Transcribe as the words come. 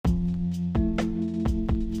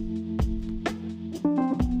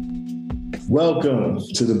Welcome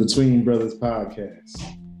to the Between Brothers podcast.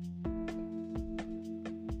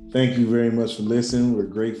 Thank you very much for listening. We're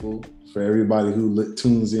grateful for everybody who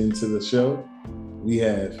tunes into the show. We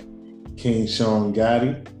have King Sean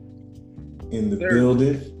Gotti in the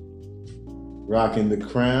building, rocking the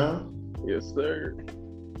crown. Yes, sir.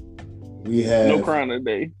 We have no crown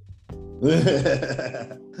today.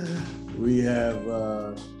 We have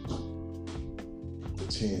the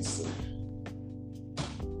Chancellor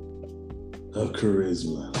of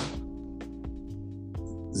Charisma,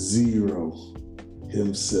 Zero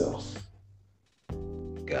himself.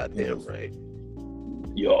 Goddamn right.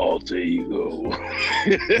 Your alter ego.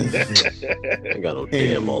 I got no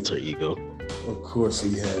damn alter ego. Of course,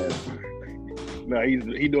 we have. No,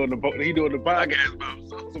 he doing the podcast by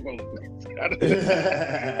himself.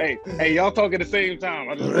 hey, y'all talk at the same time.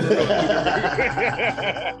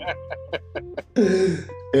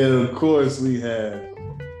 And of course, we have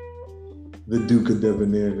the Duke of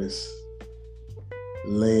Debonairness,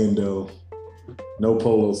 Lando. No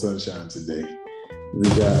polo sunshine today. We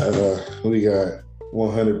got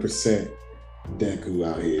 100% Deku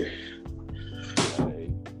out here.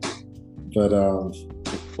 But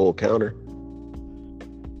full counter.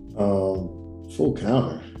 Full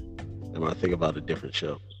counter. Am I thinking about a different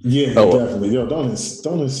show? Yeah, definitely. Yo, don't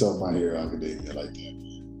insult my Hero Academia like that.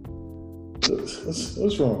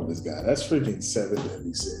 What's wrong with this guy? That's freaking 7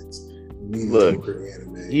 deadly sins.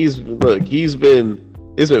 It's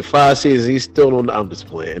been 5 seasons. He's still on. I'm just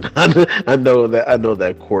playing. I know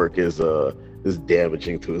that quirk is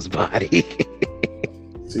damaging to his body.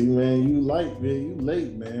 See, man, you late,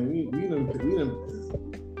 man. We done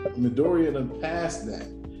Midoriya done passed that.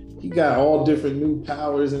 He got all different new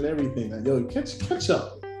powers and everything. Like, yo, catch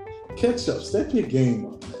up. Step your game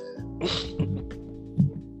up, man.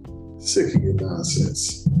 Sick of your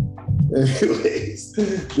nonsense. Anyways,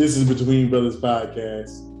 this is Between Brothers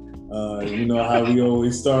podcast. You know how we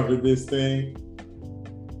always start with this thing.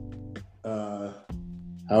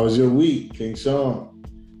 How was your week, King Sean?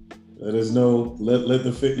 Let us know. Let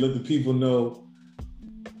the people know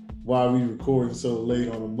why we recording so late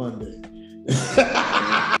on a Monday.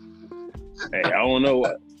 Hey, I don't know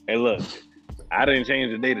what. Hey, look, I didn't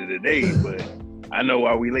change the date of the day, but I know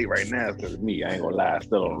why we late right now. It's because of me. I ain't gonna lie,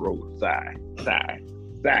 still on the road. Sorry, guys.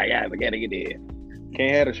 I gotta get in.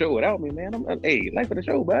 Can't have the show without me, man. Hey, life of the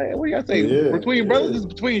show, man. What do y'all say? Yeah, between brothers is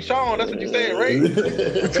between Sean. That's what you saying, right?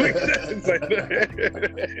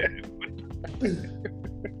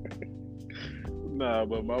 Nah,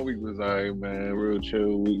 but my week was alright, man. Real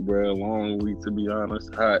chill week, bro. Long week, to be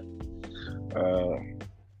honest. Hot.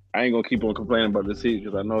 I ain't gonna keep on complaining about this heat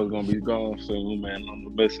because I know it's gonna be gone soon, man. I'm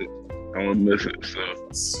gonna miss it.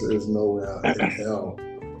 So there's no way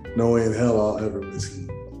in hell I'll ever miss heat.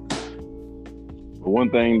 But one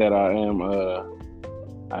thing that I am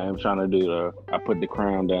trying to do, I put the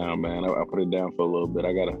crown down, man. I put it down for a little bit.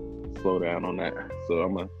 I gotta slow down on that. So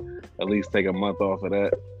I'm gonna at least take a month off of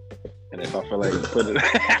that. And if I feel like put it,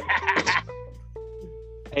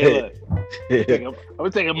 hey, look, I'm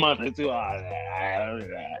gonna take a month or two. I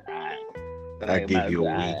give you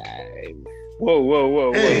a week.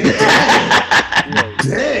 Whoa.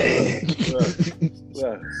 Dang.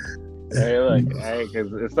 Hey, look,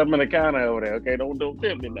 because it's something in the counter over there. Okay, don't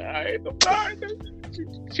tempt me now.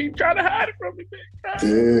 She trying to hide it from me.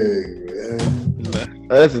 Dang, man.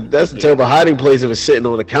 That's a terrible hiding place if it's sitting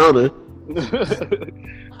on the counter.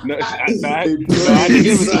 No, I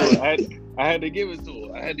had to give it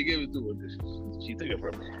to her. She took it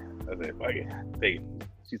from me. I said, fuck it, take it.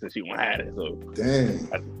 She said she won't hide it, so dang.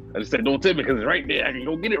 I just said, don't tell me because it's right there. I can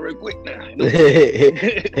go get it real quick now.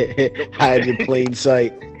 Hide in plain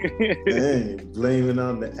sight. Dang, blaming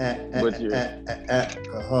on the matter of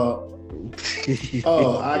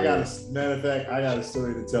fact, I got a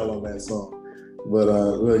story to tell on that song. But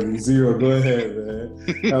look, Zero, go ahead, man.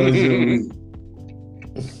 How was your week?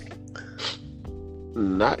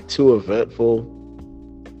 Not too eventful.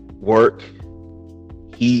 Work,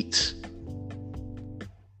 heat,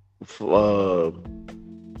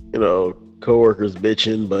 coworkers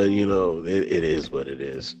bitching, but it is what it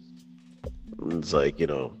is. It's like,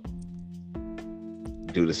 do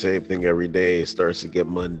the same thing every day. It starts to get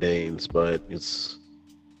mundane, but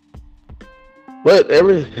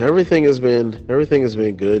everything has been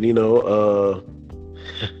good.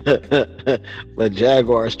 My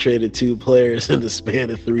Jaguars traded 2 players in the span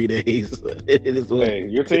of 3 days. It is hey,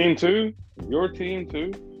 your team too?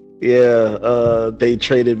 Yeah, they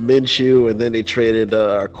traded Minshew and then they traded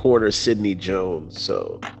our corner Sidney Jones.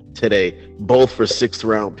 So today, both for 6th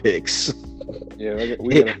round picks. Yeah,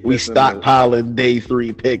 we stockpiling day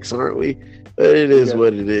 3 picks, aren't we? But it is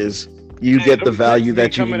what it is. you get the value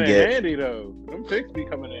that you can get. Handy though. Them picks be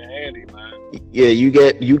coming in handy, man. Yeah, you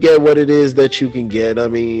get what it is that you can get. I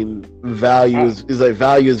mean, value is like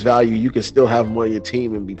value is value. You can still have them on your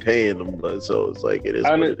team and be paying them, but so it's like it is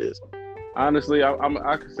what it is. Honestly,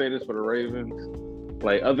 I could say this for the Ravens.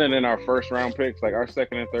 Like, other than our first round picks, like our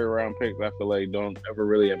second and third round picks, I feel like don't ever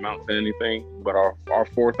really amount to anything. But our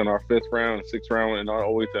fourth and our fifth round and sixth round, and I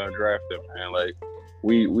always draft them, man. Like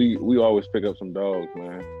we always pick up some dogs,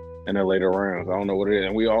 man, in the later rounds. I don't know what it is,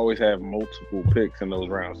 and we always have multiple picks in those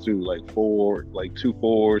rounds too, like 2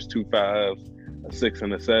 4s, 2 5s, a 6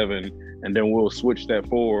 and a 7, and then we'll switch that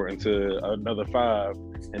 4 into another 5,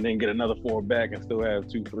 and then get another 4 back and still have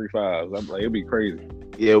 2, 3 5s. I'm like, it'd be crazy.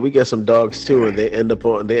 Yeah, we get some dogs too, and they end up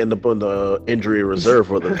on the injury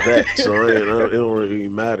reserve or the vet, so it don't really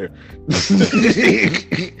matter.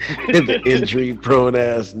 The injury prone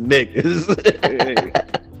ass niggas.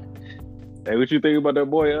 Hey, what you think about that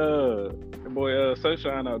boy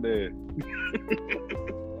Sunshine out there?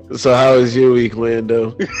 So how was your week,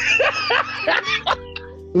 Lando?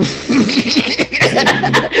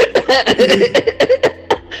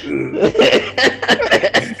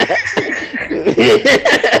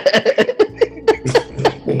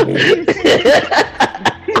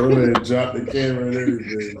 Drop the camera and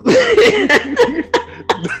everything.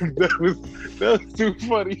 that was too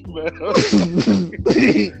funny, man.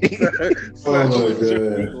 Oh my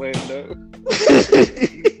God.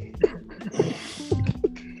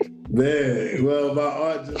 Man, well, my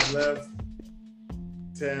aunt just left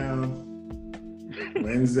town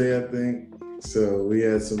Wednesday, I think. So we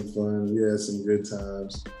had some fun. We had some good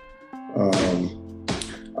times.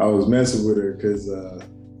 I was messing with her because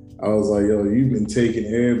I was like, yo, you've been taking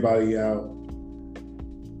everybody out.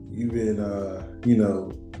 You've been,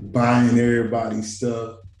 buying everybody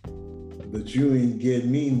stuff, but you ain't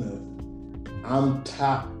getting me nothing. I'm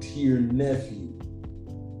top tier nephew.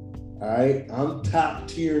 All right? I'm top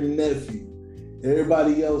tier nephew.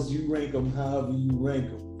 Everybody else, you rank them however you rank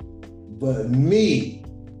them. But me,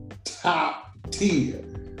 top tier.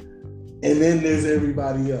 And then there's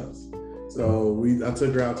everybody else. So I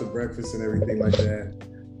took her out to breakfast and everything like that.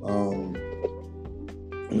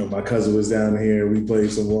 My cousin was down here. We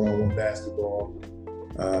played some one-on-one basketball.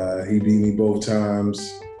 He beat me both times.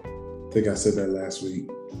 I think I said that last week.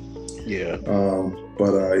 Yeah.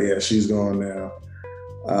 Yeah, she's gone now.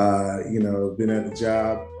 Been at the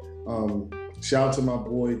job. Shout out to my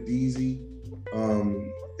boy DZ.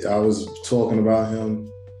 I was talking about him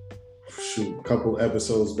a couple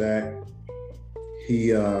episodes back.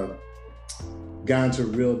 He got into a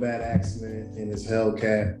real bad accident in his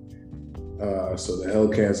Hellcat. So the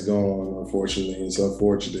Hellcat's gone, unfortunately. It's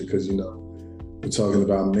unfortunate because, we're talking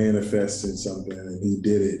about manifesting something, and he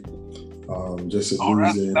did it. Just to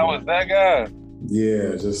lose it. That was that guy?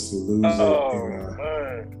 Yeah, just to lose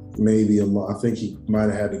it. Maybe a month. I think he might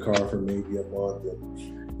have had the car for maybe a month.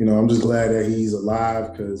 And, I'm just glad that he's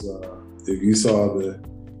alive because if you saw the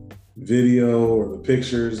video or the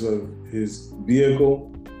pictures of his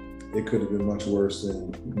vehicle, it could have been much worse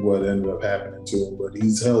than what ended up happening to him. But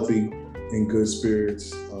he's healthy, in good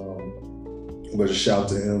spirits. But a shout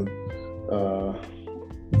to him.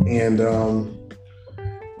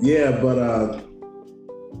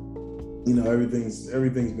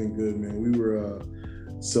 Everything's been good, man. We were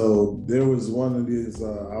so there was one of these.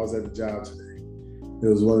 I was at the job today.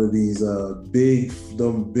 There was one of these big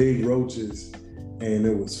roaches, and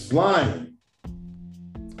it was flying.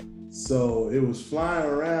 So it was flying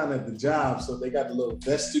around at the job. So they got the little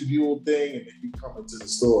vestibule thing, and then you come into the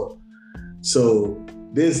store. So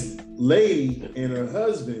this lady and her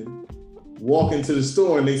husband walk into the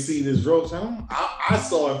store, and they see this roach. I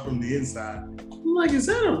saw it from the inside. I'm like, is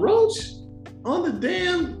that a roach on the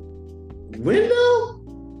damn window?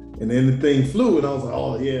 And then the thing flew, and I was like,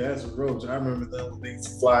 oh yeah, that's a roach. I remember that when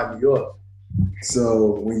things fly in New York.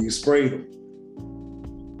 So when you spray them.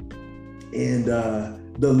 And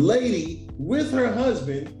the lady with her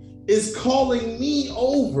husband is calling me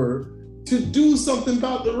over to do something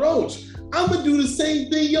about the roach. I'm gonna do the same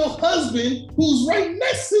thing your husband, who's right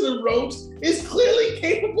next to the roach, is clearly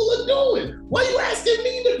capable of doing. Why are you asking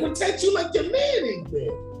me to protect you like your man ain't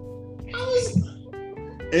there?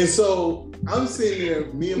 And so I'm sitting there,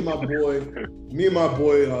 me and my boy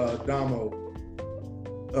Damo.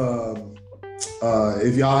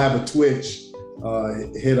 If y'all have a Twitch,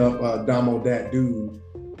 hit up Damo Dat Dude,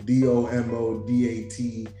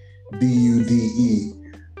 DOMODATDUDE.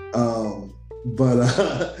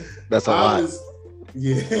 That's a lot.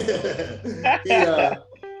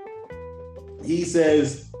 He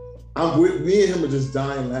says, me and him are just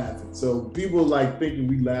dying laughing. So people like thinking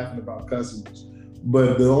we laughing about customers.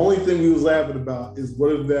 But the only thing we was laughing about is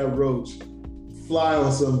what if that roach fly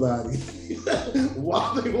on somebody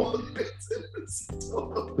while they walk into the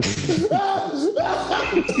store.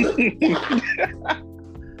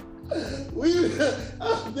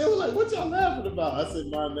 They were like, "What y'all laughing about?" I said,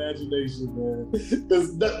 "My imagination, man." Because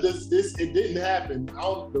it didn't happen.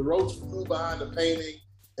 The roach flew behind the painting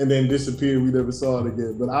and then disappeared. We never saw it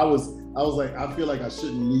again. But I was like, I feel like I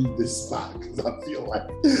shouldn't leave this spot because I feel like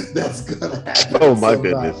that's gonna happen. Oh my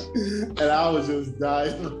goodness! And I was just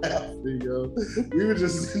dying laughing, yo. We were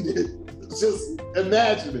just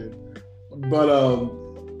imagining. But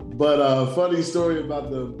funny story about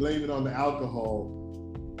the blame it on the alcohol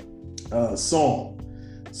song.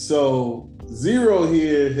 So Zero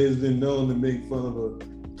here has been known to make fun of a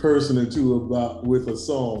person or two with a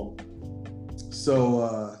song.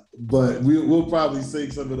 So, but we'll probably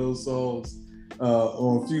sing some of those songs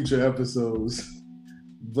on future episodes.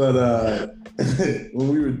 But when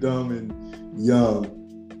we were dumb and young,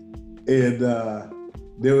 and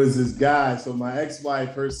there was this guy. So my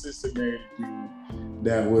ex-wife, her sister married a dude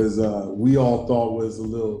that was we all thought was a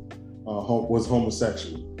little was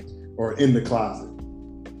homosexual or in the closet.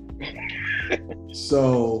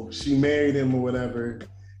 So she married him or whatever,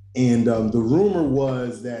 and the rumor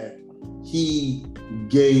was that he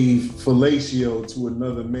gave fellatio to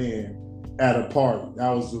another man at a party.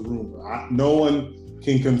 That was the rumor. No one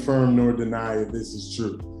can confirm nor deny if this is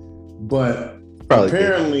true. But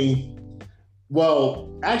apparently,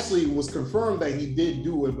 actually it was confirmed that he did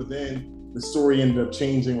do it, but then the story ended up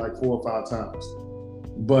changing like 4 or 5 times.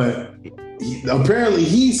 But apparently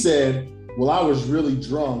he said, well, I was really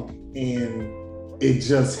drunk and it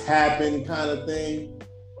just happened kind of thing.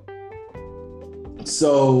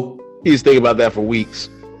 So he's thinking about that for weeks.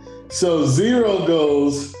 So Zero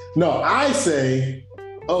goes, no, I say,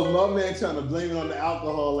 oh, my man trying to blame it on the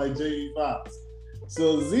alcohol like Jamie Foxx.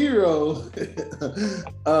 So Zero,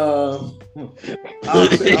 I'll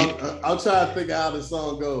try to figure out how the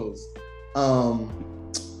song goes.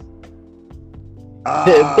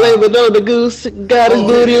 Blame it on the goose, got his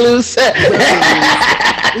booty loose.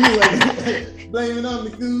 He's like, blame it on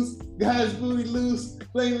the goose, got his booty loose.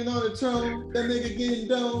 Blame it on the throne, that nigga getting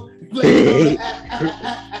done. Blame it on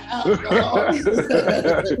the alcohol.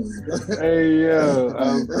 Hey, yo,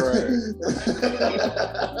 I'm crying.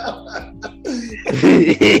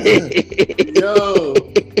 Yo.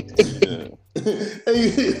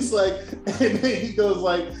 It's like, and then he goes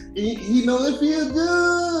like, he know it feel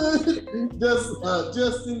good.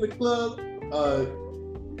 Just in the club,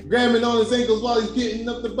 grabbing on his ankles while he's getting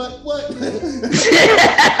up the butt. What?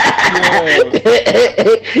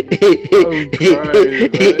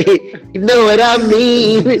 You know what I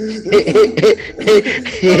mean?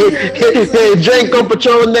 Drank on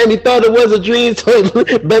Patron and then he thought it was a dream, so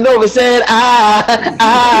he bent over and said,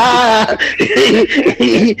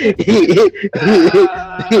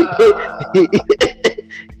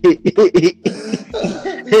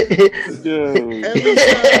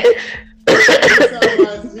 Every time I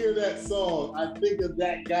hear that song, I think of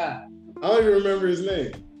that guy. I don't even remember his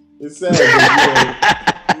name. It's sad.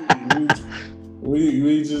 We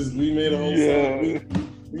made a whole song.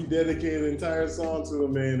 We dedicated an entire song to a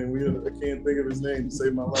man, and I can't think of his name to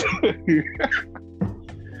save my life.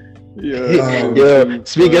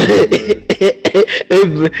 Speaking of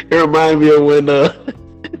it reminded me of when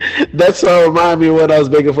that song reminded me of when I was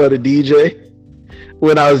making fun of DJ.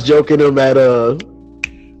 When I was joking him at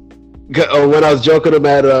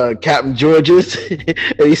Captain George's, and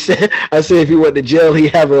I said if he went to jail, he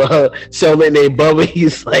have a cellmate named Bubba.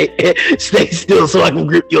 He's like, stay still so I can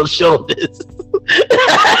grip your shoulders.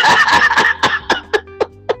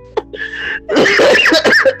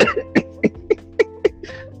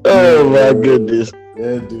 Oh my goodness.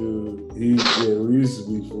 That dude, we used to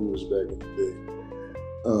be foolish back in the day.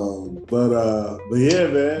 But yeah,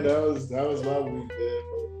 man, that was my week, man.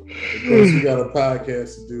 Of course, we got a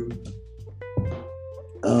podcast to do.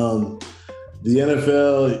 The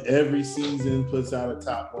NFL every season puts out a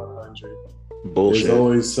top 100. Bullshit. There's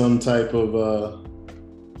always some type of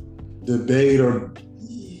debate or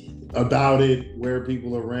about it where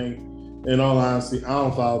people are ranked. In all honesty, I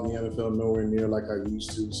don't follow the NFL nowhere near like I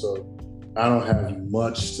used to, so I don't have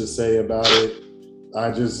much to say about it.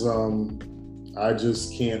 I just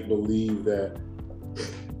can't believe that.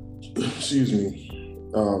 Excuse me.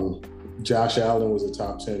 Josh Allen was a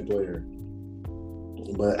top 10 player.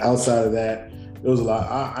 But outside of that, there was a lot.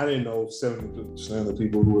 I didn't know 70% of the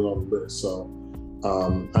people who were on the list, so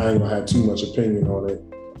I ain't gonna have too much opinion on it.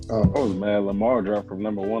 I was mad Lamar dropped from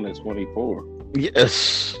number 1 at 24.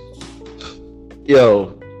 Yes.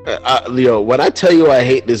 Yo, when I tell you I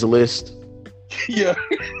hate this list, Yeah.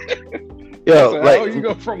 Yo, So like, how you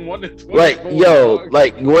go from 1 to 20? like, yo,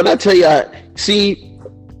 like when I tell you, I've seen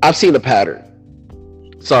a pattern.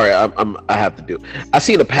 Sorry, I have to do. I've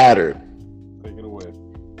seen a pattern. Take it away.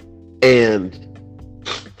 And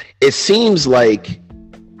it seems like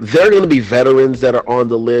there are going to be veterans that are on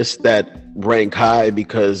the list that rank high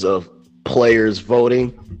because of players voting,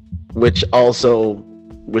 which also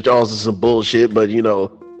is some bullshit. But you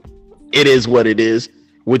know, it is what it is.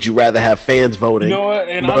 Would you rather have fans voting? You know what?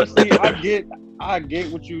 And honestly, I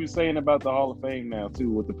get what you were saying about the Hall of Fame now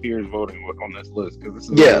too, with the peers voting on this list, because this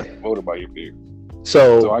is voted by your peers.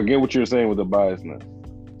 So I get what you're saying with the biasness.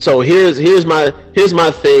 So here's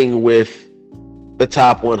my thing with the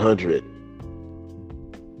top 100.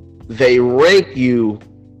 They rank you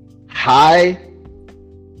high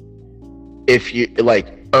if you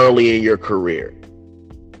like early in your career,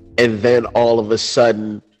 and then all of a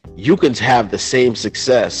sudden you can have the same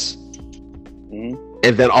success,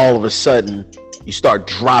 and then all of a sudden you start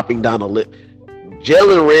dropping down the list.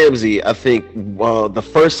 Jalen Ramsey, I think the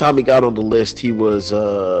first time he got on the list, he was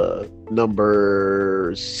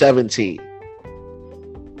number 17.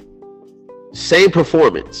 Same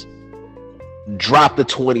performance, dropped to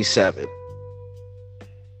 27.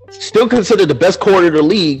 Still considered the best corner in the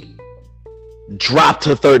league, dropped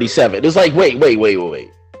to 37. It's like, wait.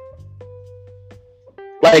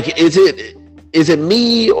 Like, is it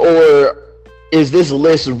me, or is this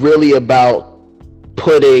list really about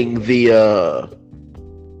putting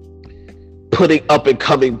up and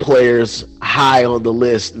coming players high on the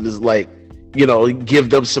list, and is like, you know,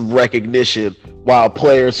 give them some recognition, while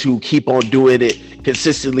players who keep on doing it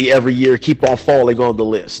consistently every year keep on falling on the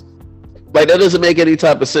list? Like, that doesn't make any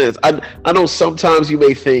type of sense. I know sometimes you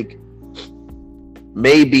may think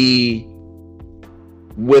maybe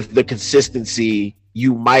with the consistency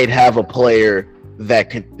you might have a player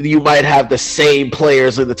you might have the same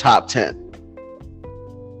players in the top 10.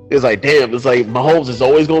 It's like, damn, it's like Mahomes is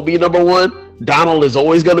always going to be number 1. Donald is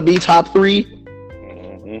always going to be top 3.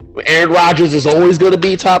 Aaron Rodgers is always going to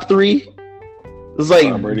be top 3. It's like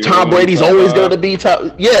Tom Brady's always going to be top.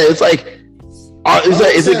 Yeah, it's like,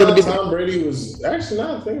 is it going to be? Tom Brady was actually,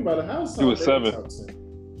 not thinking about it. How was Tom He was Brady 7.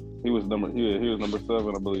 He was number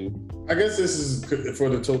 7, I believe. I guess this is for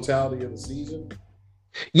the totality of the season.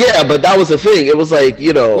 Yeah, but that was the thing. It was like,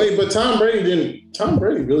 you know. Wait, but Tom Brady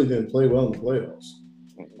really didn't play well in the playoffs.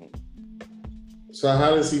 So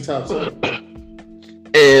how does he top 7?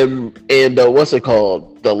 And what's it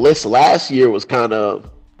called? The list last year was kind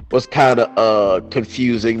of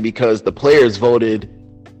confusing because the players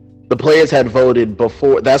had voted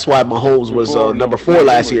before. That's why Mahomes was number 4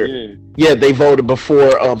 last year. Yeah, they voted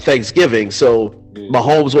before Thanksgiving. So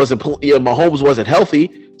Mahomes wasn't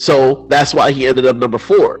healthy. So that's why he ended up number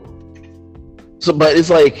 4. So, but it's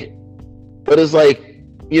like,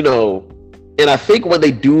 you know, and I think when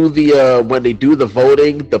they do the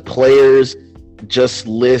voting, the players just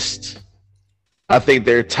list, I think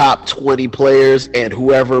their top 20 players, and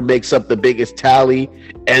whoever makes up the biggest tally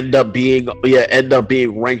end up being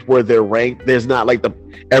ranked where they're ranked. There's not like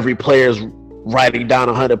every player's writing down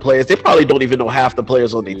 100 players. They probably don't even know half the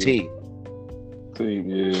players on their team.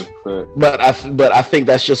 Yeah, but I think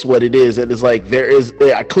that's just what it is, and it's like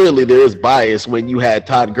clearly there is bias when you had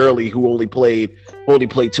Todd Gurley, who only played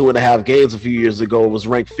 2.5 games a few years ago, was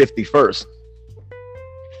ranked 51st.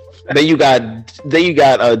 Then you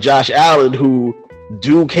got Josh Allen, who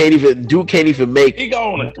Dude can't even make. He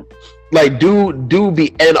going. Like dude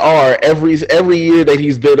be NR every year that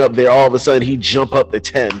he's been up there. All of a sudden he jump up to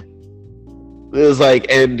 10. It was like,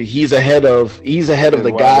 and he's ahead of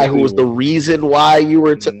the guy who was the reason why you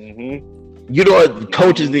were. You know what,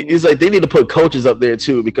 coaches? It's like they need to put coaches up there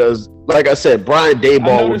too, because, like I said, Brian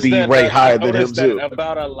Daboll would be ranked higher than him too.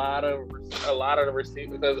 About a lot of the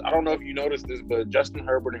receivers, because I don't know if you noticed this, but Justin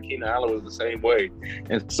Herbert and Keenan Allen was the same way,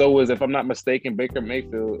 and so was, if I'm not mistaken, Baker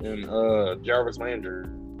Mayfield and Jarvis Landry.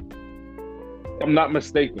 If I'm not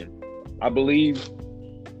mistaken, I believe.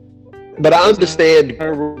 But I understand.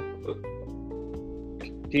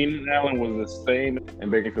 Keenan Allen was the same, and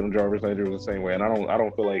Baker and Jarvis Landry was the same way. And I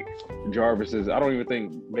don't feel like Jarvis is. I don't even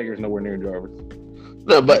think Baker's nowhere near Jarvis.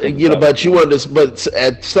 No, but but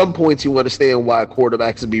at some points you understand why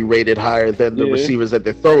quarterbacks would be rated higher than the receivers that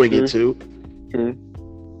they're throwing into. True.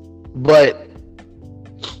 But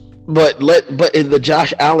in the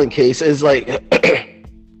Josh Allen case, it's like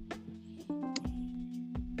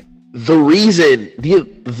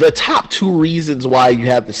the top 2 reasons why you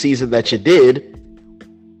have the season that you did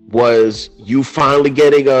was you finally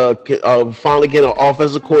getting an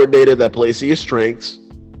offensive coordinator that plays to your strengths,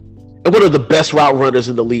 and one of the best route runners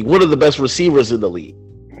in the league, one of the best receivers in the league.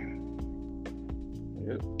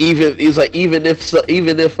 even if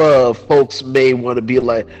folks may want to be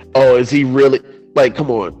like, oh, is he really like? Come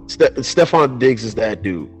on, Stephon Diggs is that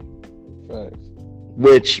dude. Right.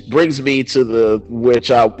 Which brings me to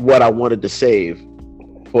what I wanted to save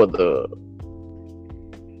for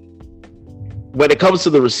when it comes to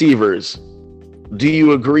the receivers. Do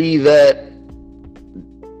you agree that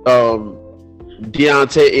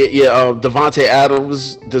Devontae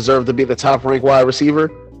Adams deserved to be the top ranked wide receiver?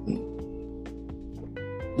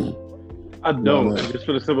 I don't, just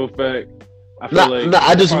for the simple fact. I don't,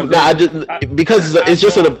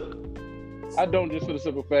 just for the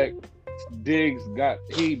simple fact. Diggs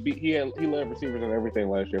he led receivers and everything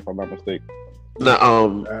last year, if I'm not mistaken.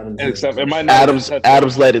 No, except it might not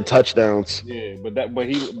Adams led in touchdowns. Yeah, but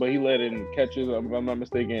he led in catches, if I'm not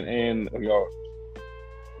mistaken, and yards.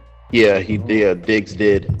 Yeah, Diggs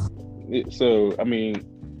did. So I mean,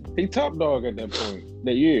 he top dog at that point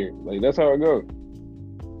that year. Like that's how it goes.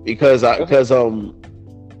 Because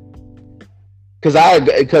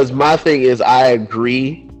my thing is I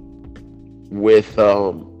agree with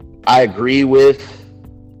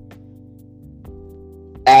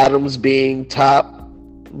Adams being top,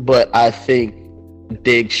 but I think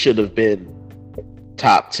Diggs should have been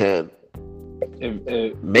top 10.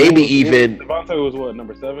 Maybe even Devontae was what,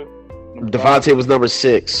 number 7? Devontae was number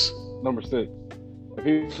 6. Number 6. If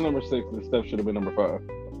he was number 6, then Steph should have been number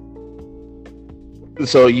 5.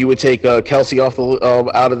 So you would take Kelsey off the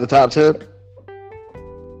out of the top 10?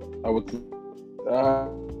 I would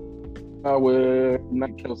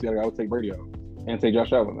not Kelsey. I would take Brady out and take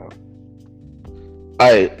Josh Allen out.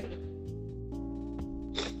 All right.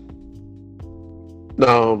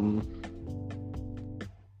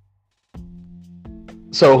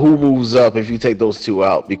 So who moves up if you take those two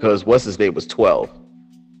out? Because what's his name was 12.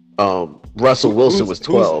 Russell Wilson was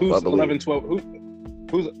 12. Who's I believe. 11, 12?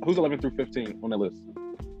 Who's 11 through 15 on that list?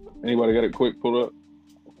 Anybody got it quick? Pull up.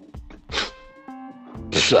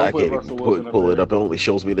 I can't even pull it up. It only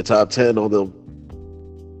shows me the top 10 on them.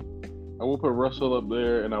 I will put Russell up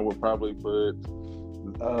there, and I would probably put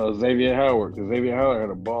Xavier Howard, because Xavier Howard had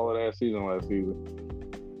a baller that season last season.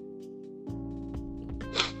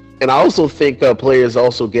 And I also think players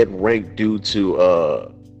also get ranked due to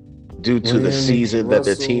the season that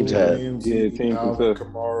their teams had. Team Alvin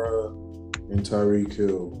Kamara and Tyreek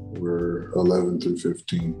Hill were 11 through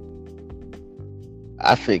 15.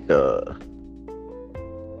 I think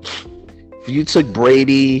if you took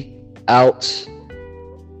Brady out,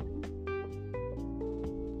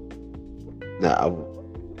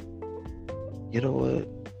 you know what?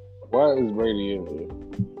 Why is Brady in there?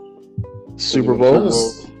 Super Bowl.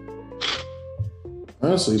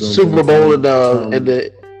 Honestly, Super Bowl and the. I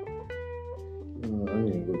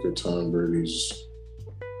didn't look at Tom Brady's.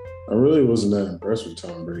 I really wasn't that impressed with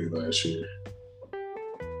Tom Brady last year.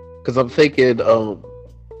 Because I'm thinking,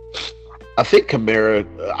 I think Kamara.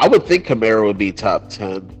 I would think Kamara would be top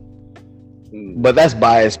 10, but that's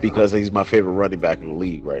biased because he's my favorite running back in the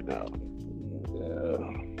league right now. Yeah.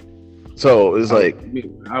 So it's like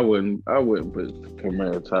I wouldn't put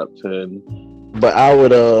Kamara top 10, but I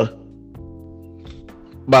would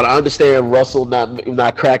But I understand Russell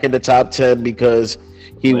not cracking the top 10 because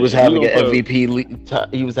he was having an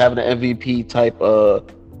MVP. He was having an MVP type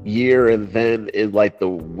year, and then the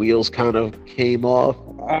wheels kind of came off.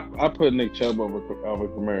 I put Nick Chubb over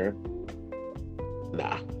Kamara.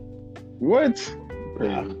 Nah. What?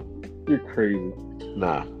 Nah. You're crazy.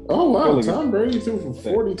 Nah. Oh wow, Tom Brady threw for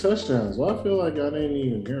 40 touchdowns. Well, I feel like I didn't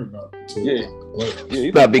even hear about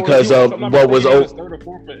it. Not because what was third or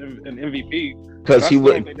fourth in MVP. Because he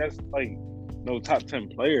would. Think that's no top 10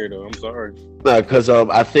 player though. I'm sorry. No, because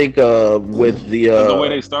I think with the way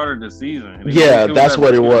they started the season. Yeah, that's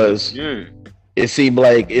what it was. Yeah. It seemed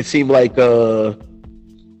like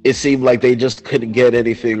they just couldn't get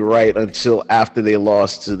anything right until after they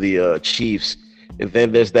lost to the Chiefs. And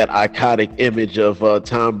then there's that iconic image of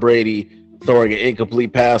Tom Brady throwing an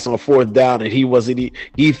incomplete pass on 4th down, and he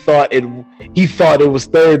thought it was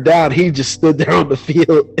 3rd down. He just stood there on the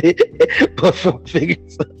field, put 4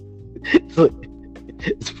 fingers. It's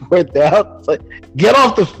 4th down. It's like, get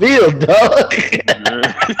off the field, dog.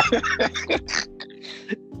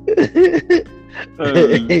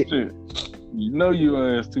 You know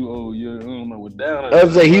your ass too old. You don't know what down. I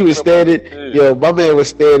was like, he was standing. Yo, my man was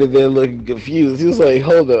standing there looking confused. He was like,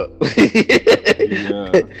 "Hold up,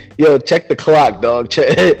 yo, check the clock, dog.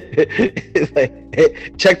 Check the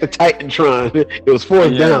Titantron. It was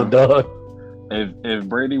 4th down, dog." If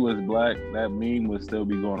Brady was black, that meme would still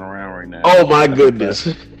be going around right now. Oh my goodness!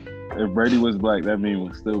 If Brady was black, that meme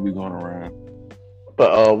would still be going around.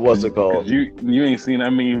 But what's it called? You ain't seen that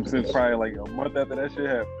meme since probably like a month after that shit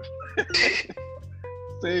happened.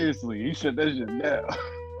 Seriously, he shut that shit down.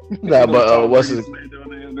 Nah, but what's it?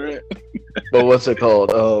 But what's it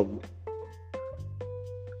called?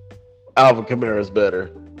 Alvin Kamara's better.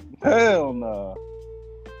 Hell no.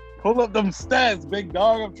 Pull up them stats, big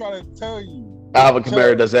dog. I'm trying to tell you. Alvin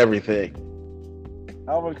Kamara does everything.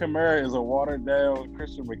 Alvin Kamara is a watered down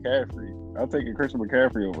Christian McCaffrey. I'm taking Christian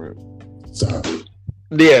McCaffrey over it. Stop it.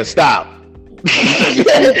 Yeah, stop.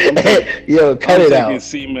 Yo, cut it out.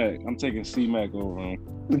 I'm taking C-Mac over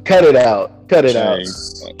him. Cut it out. Cut it out.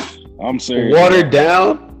 I'm serious. Watered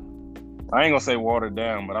down? I ain't gonna say watered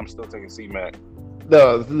down, but I'm still taking C-Mac.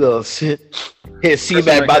 No shit. Hit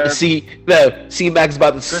C-Mac about to see. No, C-Mac's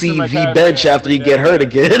about to see V bench after he get hurt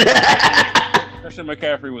again. Christian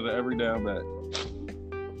McCaffrey was an every down back.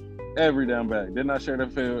 Every down back. Did not share the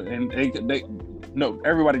field, and they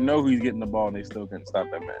everybody know who he's getting the ball, and they still couldn't stop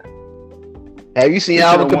that man. Have you seen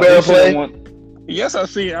Alvin Kamara play? Yes, I've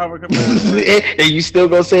seen Alvin Kamara play. And you still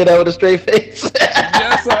gonna say that with a straight face?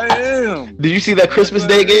 Yes, I am. Did you see that Christmas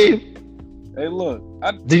Day game? Hey, look.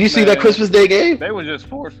 Did you see that Christmas Day game? They were just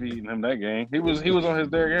force feeding him that game. He was on his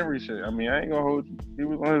Derrick Henry shit. I mean, I ain't gonna hold you. He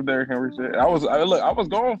was on his Derrick Henry shit. I was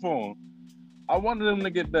going for him. I wanted him to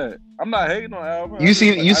get that. I'm not hating on Alvin. You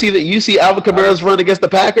see Alvin Kamara's run against the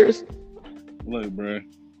Packers? Look, bro.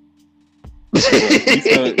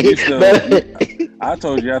 I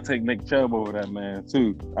told you I'd take Nick Chubb over that man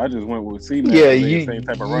too. I just went with C-Mac. Yeah, you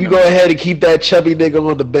go ahead and keep that chubby nigga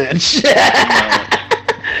on the bench.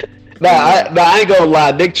 I ain't gonna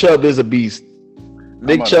lie. Nick Chubb is a beast.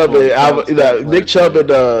 Nick Chubb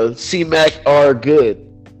and C-Mac are good.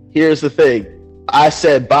 Here's the thing. I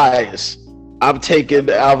said bias. I'm taking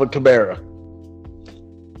Alvin Kamara.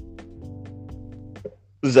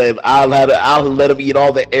 I'll let him eat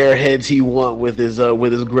all the airheads he want with his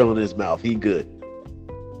grill in his mouth. He good.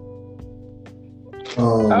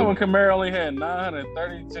 Alvin Kamara only had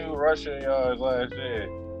 932 rushing yards last year.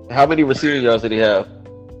 How many receiving yards did he have?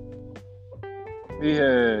 He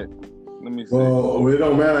had. Let me see. Well, it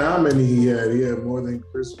don't matter how many he had. He had more than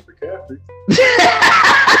Christian McCaffrey.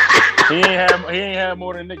 He ain't had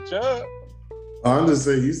more than Nick Chubb. I'm just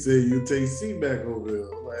saying. You said you take C-Mac over him.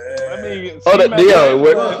 I mean, look, I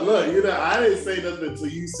didn't say nothing until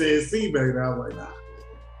you said C-Mac, and I was like, nah.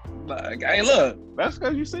 Like, hey, look, that's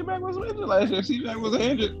because you C-Mac was injured last year. C-Mac was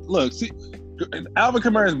injured. Look, Alvin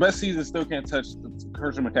Kamara's best season still can't touch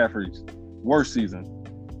Christian McCaffrey's worst season.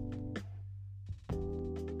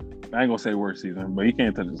 I ain't gonna say worst season, but he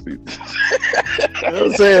can't touch his season.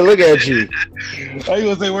 I'm saying, look at you. I ain't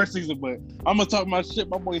gonna say worst season, but I'm gonna talk my shit.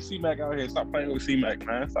 My boy C-Mac out here. Stop playing with C-Mac,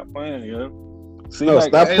 man. Stop playing, yo.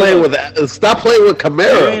 Stop playing with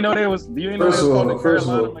Kamara. You ain't know they was. You ain't know they was called the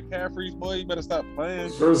Carolina McCaffrey's, boy. You better stop playing.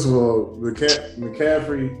 First of all,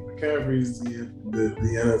 McCaffrey's the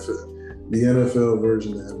NFL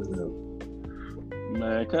version of Eminem.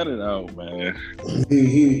 Man, cut it out, man.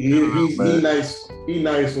 He's nice. He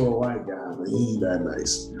nice for a white guy, but he ain't that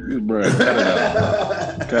nice. Bro,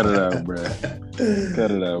 cut it out, bro.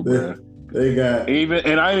 Cut it out, bro. They got even,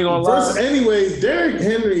 and I ain't gonna lie. Anyways, Derrick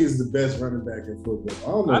Henry is the best running back in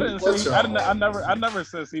football. I never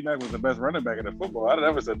said C-Mac was the best running back in the football. I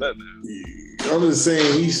never said that. I'm just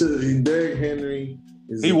saying Derrick Henry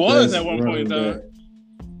is. He was at one point in time.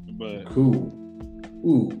 But cool.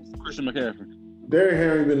 Ooh. Christian McCaffrey. Derrick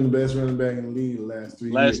Henry been the best running back in the league the last 3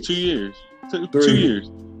 years. Last 2 years. 2 years.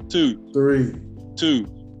 2. 3. 2.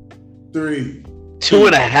 3.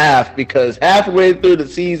 2.5 because halfway through the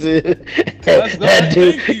season, that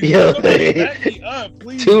dude, back me up,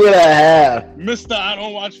 please. 2.5. Mister, I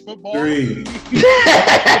don't watch football. 3.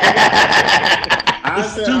 I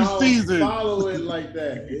said 2 seasons. Follow it like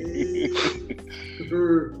that.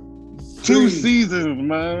 2 seasons,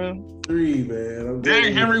 man. 3, man.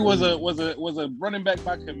 Derrick Henry was a running back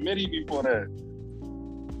by committee before that.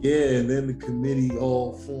 Yeah, and then the committee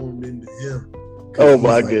all formed into him. Oh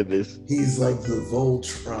my goodness! He's like the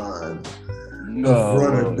Voltron of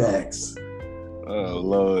running backs. Oh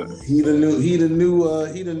Lord! He the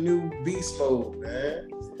new beast mode, man.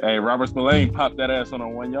 Hey, Robert Spillane popped that ass on a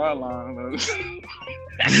 1 yard line.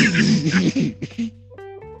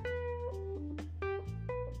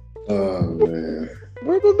 Oh man!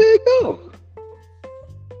 Where'd my man go?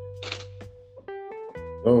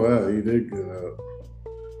 Oh wow, he did get out.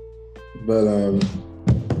 But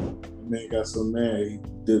man got so mad he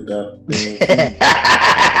did that thing.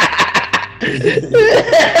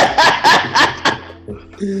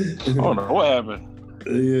 I don't know what happened.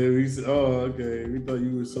 Yeah, we said, oh, okay. We thought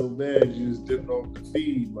you were so bad you just dipped off the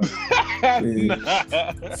feed. Like,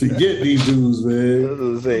 forget these dudes, man. This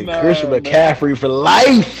is saying Christian McCaffrey for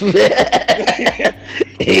life.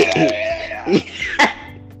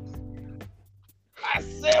 I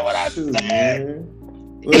said what I said. Man.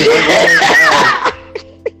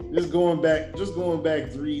 Just going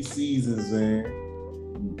back 3 seasons, man.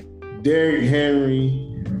 Derrick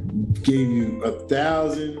Henry gave you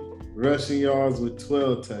 1,000 rushing yards with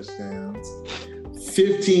 12 touchdowns,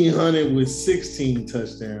 1,500 with 16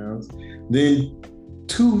 touchdowns, then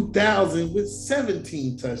 2,000 with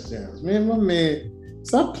 17 touchdowns. Man, my man,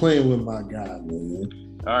 stop playing with my guy, man.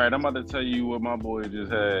 All right, I'm about to tell you what my boy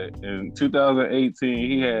just had. In 2018,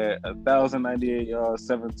 he had 1,098 yards,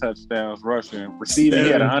 7 touchdowns rushing. Receiving,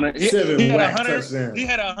 he had 100. He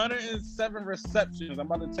had 107 receptions. I'm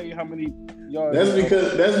about to tell you how many yards.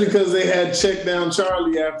 That's because they had check down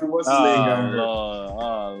Charlie after what's his name got hurt.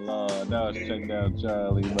 Oh Lord, that was check down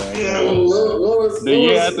Charlie, man. The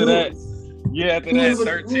year after that,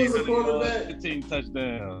 13 yards, 15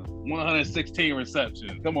 touchdowns, 116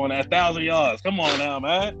 receptions. Come on, that's 1,000 yards. Come on now,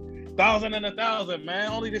 man. 1,000 and 1,000,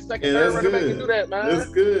 man. Only the second, third running back can do that, man. That's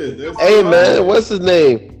good. Hey, man, what's his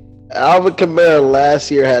name? Alvin Kamara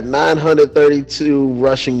last year had 932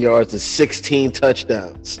 rushing yards and 16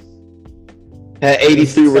 touchdowns. Had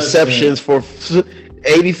 83 receptions for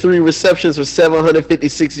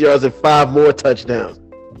 756 yards and 5 more touchdowns.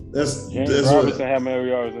 James Robinson had more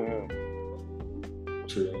yards than him.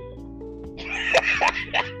 True.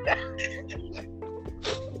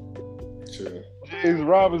 James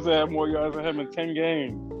Robinson had more yards than him in 10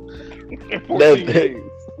 games. 14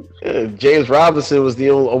 games. James Robinson was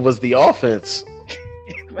the offense.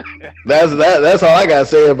 That's all I gotta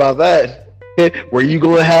say about that. Were you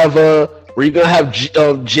gonna have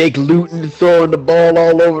Jake Luton throwing the ball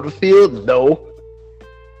all over the field? No.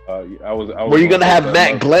 Were you gonna have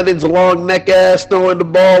Matt Glennon's long neck ass throwing the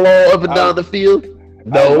ball all up and down the field?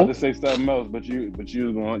 No. I was about to say something else, but you was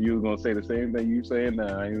gonna say the same thing you saying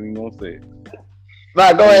now. I ain't even gonna say it.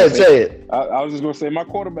 Nah, go ahead, say it. I was just gonna say my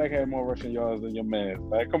quarterback had more rushing yards than your man.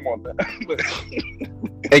 Like, come on, man.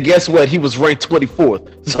 And guess what? He was ranked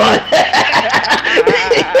 24th. So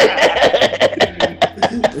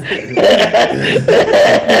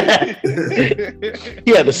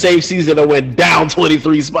he had the same season that went down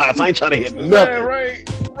 23 spots. I ain't trying to hit nothing. Man, right.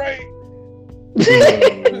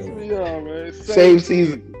 Man. Same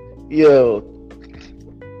season. Yo.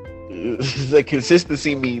 The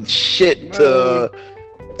consistency means shit to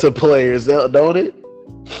players, don't it?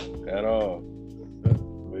 At all.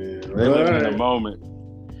 Man, they live in the moment.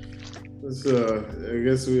 I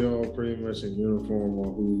guess we all pretty much in uniform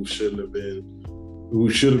on who should have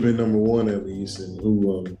been number 1 at least, and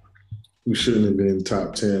who shouldn't have been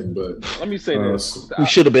top 10. But let me say this: who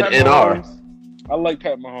should have been NR. I like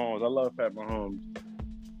Pat Mahomes. I love Pat Mahomes,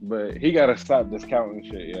 but he got to stop this counting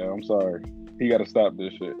shit. Yeah, I'm sorry. He got to stop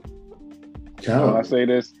this shit. When I say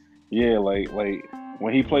this, yeah, like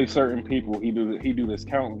when he plays certain people, he do this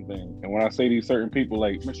counting thing. And when I say these certain people,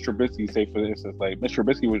 like Mitch Trubisky, say for instance, like Mitch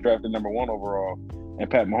Trubisky was drafted number 1 overall, and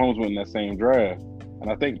Pat Mahomes went in that same draft.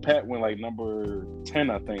 And I think Pat went like number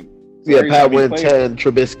 10, I think. So yeah, Pat went 10,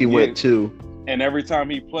 Trubisky went 2. And every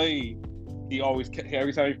time he played, beat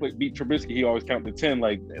Trubisky, he always counted 10.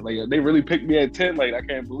 Like they really picked me at 10. Like, I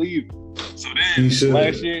can't believe it. So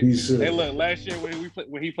then last year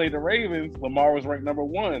when he played the Ravens, Lamar was ranked number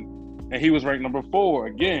 1, and he was ranked number 4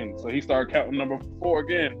 again. So he started counting number 4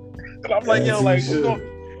 again. And I'm like, yo, like, what's going?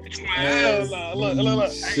 Hell no! Look.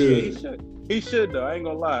 He should though. I ain't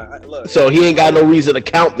gonna lie. Look. So he ain't got no reason to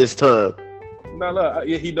count this time. No, look,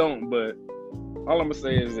 yeah, he don't. But all I'm gonna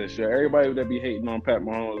say is this: everybody that be hating on Pat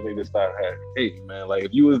Mahomes, they just start hating, man. Like,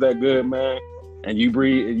 if you was that good, man, and you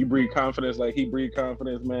breathe confidence like he breathed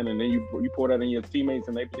confidence, man, and then you pour that in your teammates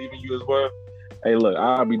and they believe in you as well. Hey, look,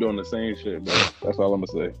 I'll be doing the same shit, man. That's all I'm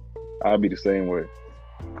gonna say. I'll be the same way.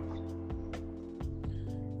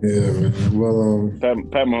 Yeah, man. Well,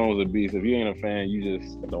 Pat Mahomes is a beast. If you ain't a fan, you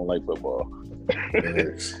just don't like football.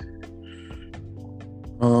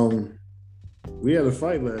 We had a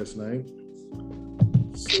fight last night.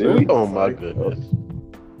 Oh my goodness.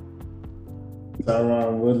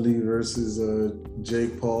 Paul-Woodley versus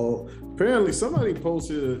Jake Paul. Apparently, somebody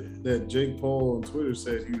posted that Jake Paul on Twitter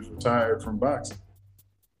said he was retired from boxing.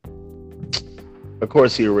 Of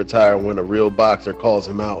course, he'll retire when a real boxer calls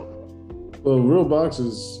him out. Well, real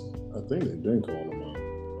boxers, I think they've been calling him out.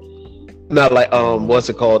 Not like what's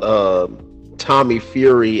it called? Tommy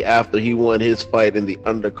Fury, after he won his fight in the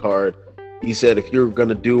undercard, he said, "If you're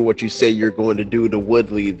gonna do what you say you're going to do to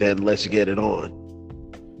Woodley, then let's get it on."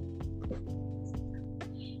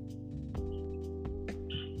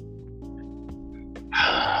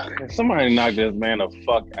 somebody knock this man the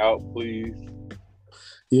fuck out, please?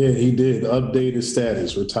 Yeah, he did. Updated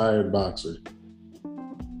status, retired boxer.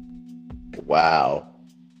 Wow.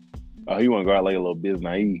 Oh, he want to go out like a little biz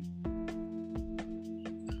naive.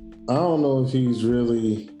 I don't know if he's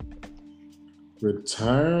really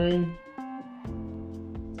retiring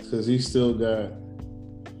because he still got.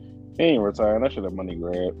 He ain't retiring. That shit a money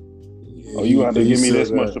grab. Yeah, Oh, you gonna have to give me this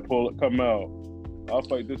got, much to pull it, come out. I'll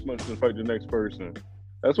fight this much to fight the next person.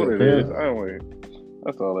 That's what it is. I don't wait.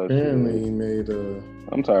 That's all that. Apparently, shit. He made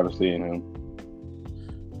I'm tired of seeing him.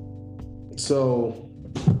 So,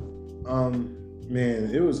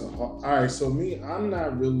 man, it was all right. So I'm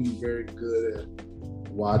not really very good at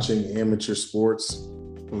watching amateur sports.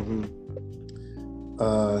 Mm-hmm.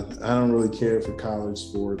 I don't really care for college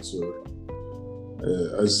sports or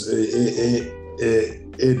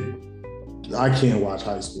I can't watch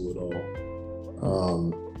high school at all.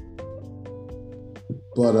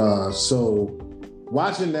 So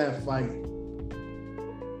watching that fight,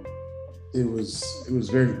 it was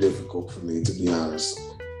very difficult for me, to be honest.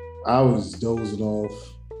 I was dozing off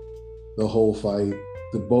the whole fight.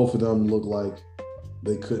 Both of them looked like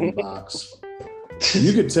they couldn't box.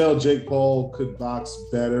 You could tell Jake Paul could box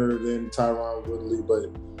better than Tyron Woodley,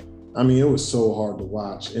 but I mean, it was so hard to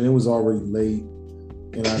watch, and it was already late.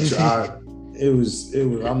 And I'm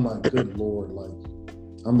like, good Lord, like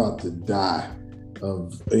I'm about to die.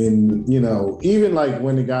 Even like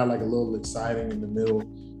when it got like a little exciting in the middle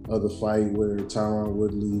of the fight where Tyron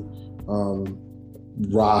Woodley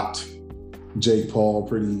rocked Jake Paul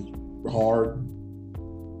pretty hard,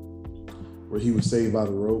 where he was saved by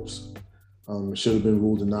the ropes. It should have been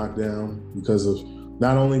ruled a knockdown because of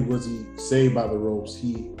not only was he saved by the ropes,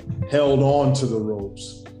 he held on to the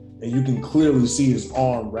ropes, and you can clearly see his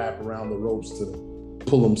arm wrap around the ropes to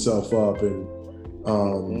pull himself up, and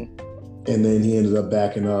then he ended up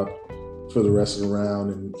backing up for the rest of the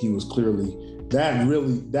round, and he was clearly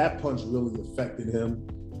that punch really affected him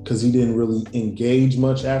because he didn't really engage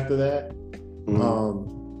much after that.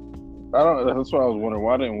 Mm-hmm. That's what I was wondering.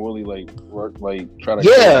 Why didn't Willie try to?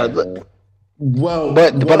 Yeah.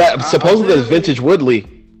 But supposedly it's vintage Woodley.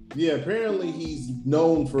 Yeah, apparently he's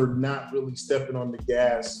known for not really stepping on the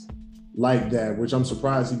gas like that, which I'm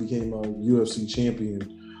surprised he became a UFC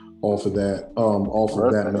champion off of that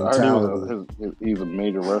mentality. He's a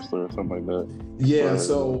major wrestler or something like that. Yeah,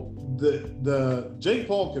 so the Jake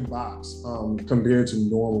Paul can box compared to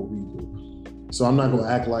normal people. So I'm not gonna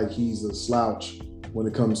act like he's a slouch when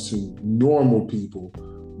it comes to normal people,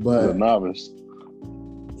 but he's a novice.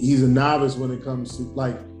 He's a novice when it comes to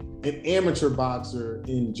like an amateur boxer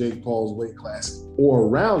in Jake Paul's weight class or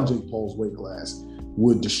around Jake Paul's weight class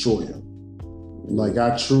would destroy him. Like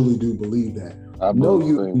I truly do believe that. No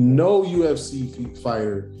UFC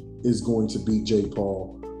fighter is going to beat Jake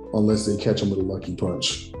Paul unless they catch him with a lucky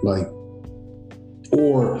punch.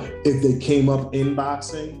 Or if they came up in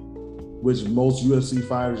boxing, which most UFC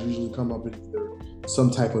fighters usually come up in either some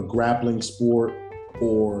type of grappling sport,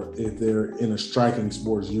 or if they're in a striking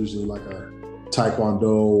sport, it's usually like a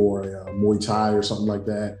Taekwondo or a Muay Thai or something like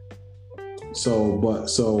that. So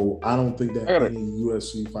I don't think that any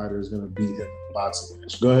UFC fighter is going to beat him in a boxing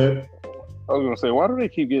match. Go ahead. I was going to say, why do they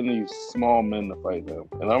keep getting these small men to fight them?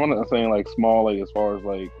 And I'm not saying like small, like as far as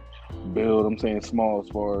like build. I'm saying small as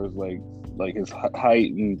far as like his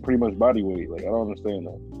height and pretty much body weight. Like I don't understand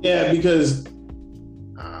that. Yeah, because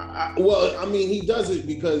he does it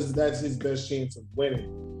because that's his best chance of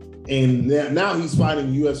winning. And now he's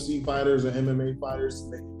fighting UFC fighters or MMA fighters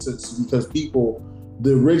because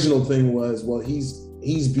the original thing was, well, he's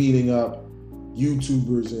beating up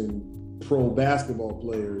YouTubers and pro basketball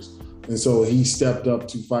players. And so he stepped up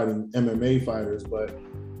to fighting MMA fighters, but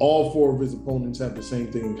all four of his opponents have the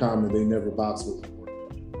same thing in common. They never boxed before.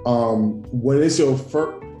 When it's your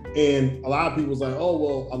first, and a lot of people's like, oh,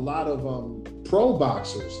 well, a lot of pro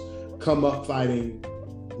boxers come up fighting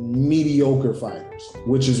mediocre fighters,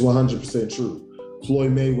 which is 100% true.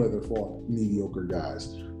 Floyd Mayweather fought mediocre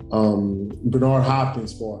guys. Bernard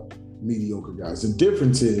Hopkins fought mediocre guys. The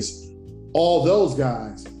difference is all those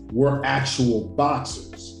guys were actual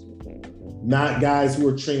boxers, not guys who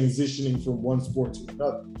are transitioning from one sport to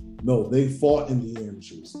another. No, they fought in the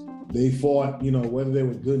amateurs. They fought, whether they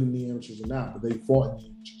were good in the amateurs or not, but they fought in the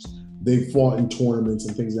amateurs. They fought in tournaments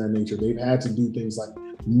and things of that nature. They've had to do things like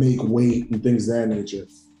make weight and things of that nature.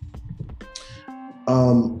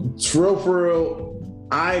 For real,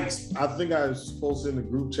 I think I was posted in the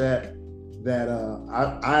group chat that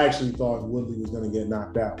I actually thought Woodley was going to get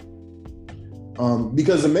knocked out.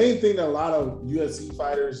 Because the main thing that a lot of UFC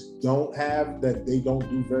fighters don't have, that they don't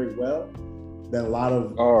do very well, that a lot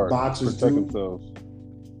of boxers do. Themselves.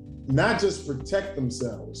 not just protect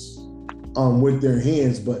themselves with their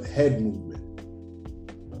hands, but head movement.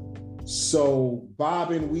 So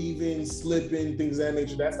bobbing, weaving, slipping, things of that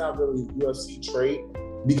nature, that's not really a UFC trait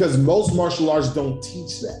because most martial arts don't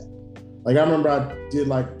teach that. Like I remember I did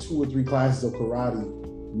like 2 or 3 classes of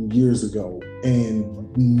karate years ago and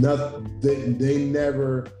they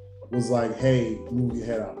never was like, hey, move your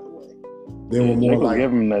head out of the way. They were more Jake like... was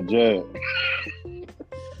giving him that jab.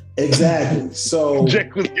 Exactly. So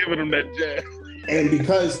Jake was giving him that jab. And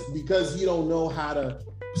because he don't know how to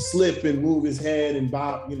slip and move his head and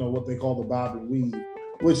bob, you know, what they call the bob and weave,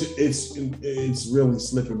 which it's really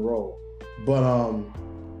slip and roll. But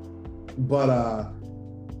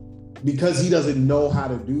because he doesn't know how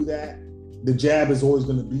to do that, the jab is always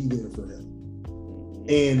going to be there for him.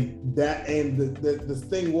 And the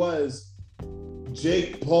thing was,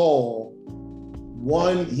 Jake Paul,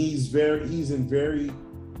 one, he's in very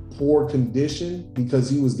poor condition because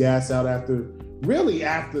he was gassed out after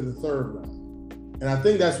the 3rd round. And I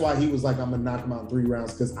think that's why he was like, I'm gonna knock him out in 3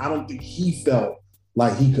 rounds, because I don't think he felt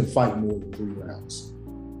like he could fight more than 3 rounds.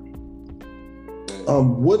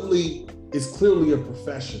 Woodley is clearly a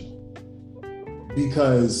professional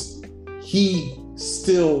because he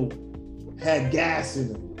still had gas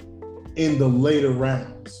in him in the later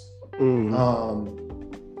rounds. Mm.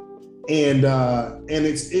 And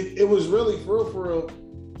it was really for real.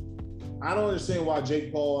 I don't understand why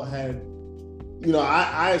Jake Paul had, you know,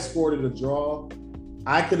 I scored it a draw.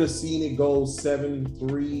 I could have seen it go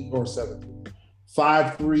 7-3 or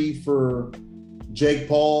 5-3 for Jake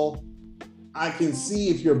Paul. I can see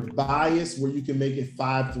if you're biased where you can make it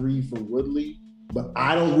 5-3 for Woodley, but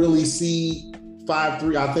I don't really see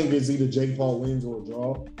 5-3. I think it's either Jake Paul wins or a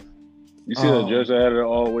draw. You see the judge added it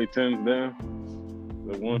all the way 10 down?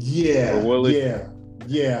 The one? Yeah. For Woodley?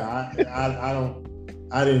 Yeah.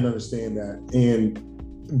 I didn't understand that.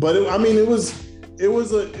 But it was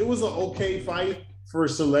an okay fight for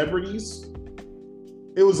celebrities.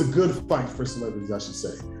 It was a good fight for celebrities, I should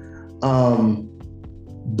say.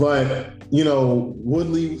 But you know,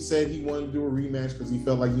 Woodley said he wanted to do a rematch because he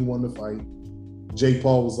felt like he won the fight. Jake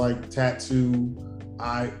Paul was like, tattoo,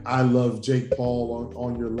 I love Jake Paul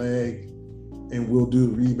on your leg, and we'll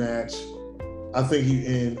do a rematch. I think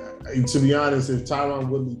and to be honest, if Tyron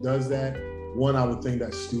Woodley does that, one, I would think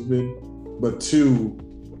that's stupid. But 2,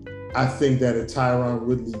 I think that if Tyron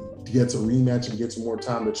Woodley gets a rematch and gets more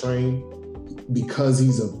time to train, because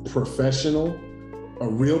he's a professional, a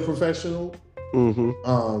real professional,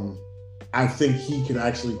 I think he can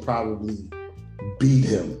actually probably beat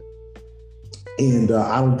him. And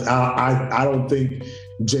I don't think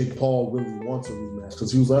Jake Paul really wants a rematch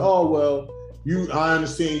because he was like, oh well, I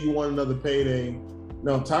understand you want another payday.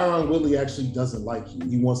 No, Tyron Woodley actually doesn't like you.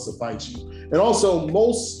 He wants to fight you. And also,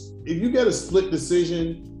 if you get a split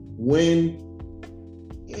decision win,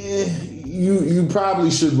 you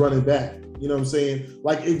probably should run it back. You know what I'm saying?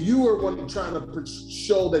 Like if you were trying to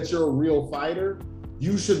show that you're a real fighter,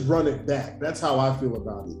 you should run it back. That's how I feel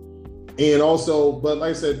about it. And also, but like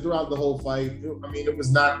I said, throughout the whole fight, it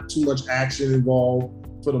was not too much action involved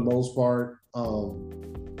for the most part.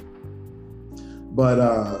 But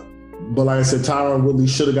like I said, Tyron Woodley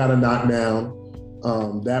should have got a knockdown.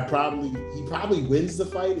 He probably wins the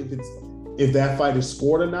fight if that fight is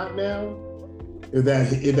scored a knockdown. If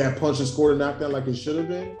that punch is scored a knockdown like it should have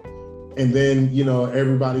been. And then, you know,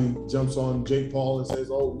 everybody jumps on Jake Paul and says,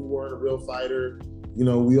 oh, you weren't a real fighter. You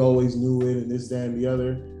know, we always knew it and this, that, and the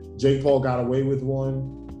other. Jake Paul got away with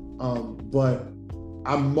one. But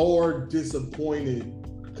I'm more disappointed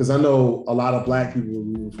because I know a lot of black people were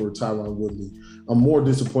rooting for Tyron Woodley. I'm more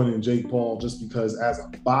disappointed in Jake Paul just because as a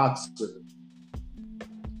boxer,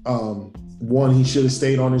 one, he should have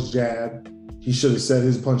stayed on his jab. He should have set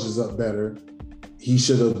his punches up better. He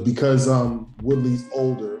should have, because Woodley's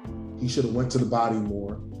older, he should have went to the body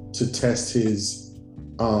more to test his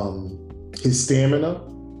stamina.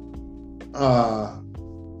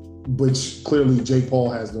 Which clearly Jake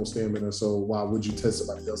Paul has no stamina, so why would you test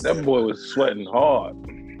somebody else? That boy was sweating hard.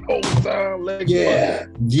 Whole time, yeah.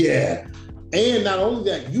 And not only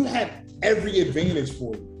that, you had every advantage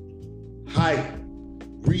for you. Height,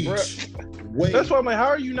 reach, weight. That's why I'm like, how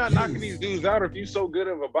are you not knocking these dudes out if you're so good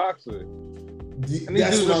of a boxer? And these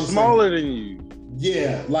dudes are smaller than you.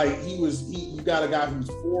 Yeah, like you got a guy who's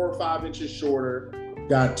 4 or 5 inches shorter,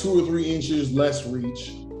 got 2 or 3 inches less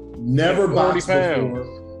reach, never boxed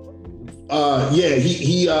before.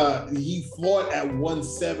 He fought at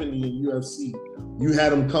 170 in UFC. You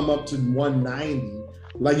had him come up to 190.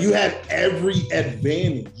 Like you had every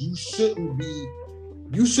advantage. You shouldn't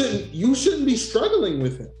be struggling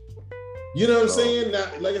with him. You know what I'm saying? Now,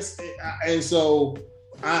 like I said, and so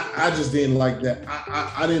I just didn't like that.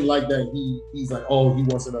 I didn't like that he's like, oh, he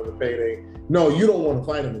wants another payday. No, you don't want to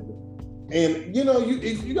fight him again. And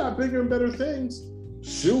if you got bigger and better things,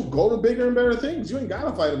 shoot, go to bigger and better things. You ain't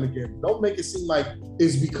gotta fight him again. Don't make it seem like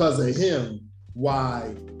it's because of him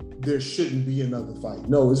why there shouldn't be another fight.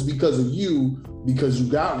 No, it's because of you, because you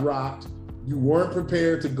got rocked. You weren't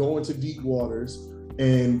prepared to go into deep waters.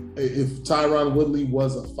 And if Tyron Woodley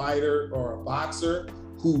was a fighter or a boxer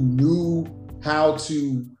who knew how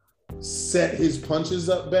to set his punches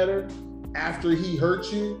up better after he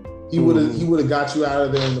hurt you, he would have got you out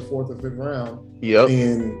of there in the 4th or 5th round. Yep.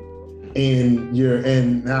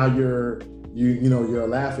 And now you're a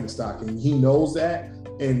laughing stock, and he knows that.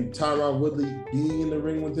 And Tyron Woodley being in the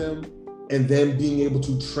ring with him, and then being able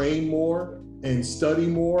to train more and study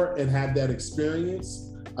more and have that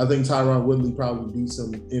experience, I think Tyron Woodley probably beats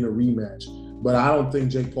him in a rematch. But I don't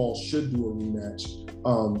think Jake Paul should do a rematch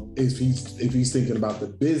if he's thinking about the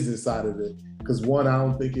business side of it. Because one, I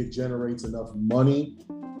don't think it generates enough money,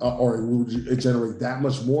 or it generate that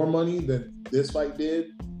much more money than this fight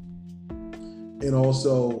did. And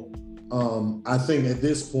also, I think at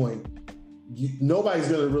this point, nobody's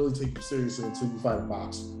gonna really take you seriously until you fight a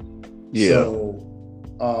boxer. Yeah.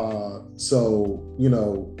 So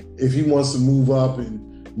if he wants to move up and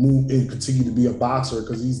continue to be a boxer,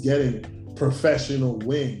 because he's getting professional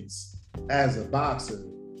wins as a boxer,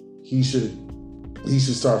 he should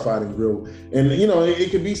start fighting real. And it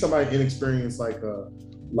could be somebody inexperienced like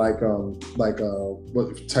what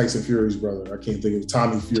Tyson Fury's brother. I can't think of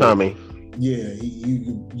Tommy Fury. Tommy. Yeah,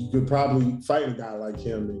 you could probably fight a guy like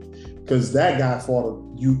him, because that guy fought a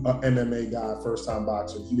MMA guy, first time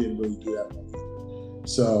boxer. He didn't really do that much.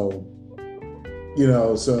 So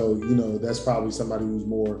that's probably somebody who's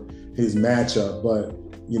more his matchup. But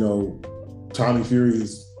Tommy Fury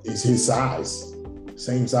is his size,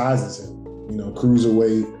 same size as him.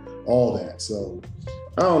 Cruiserweight, all that. So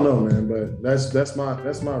I don't know, man. But that's my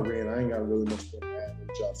rant. I ain't got really much more to add.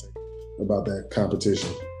 What y'all think about that competition?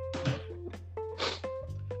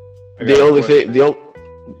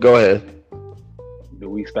 Go ahead. Do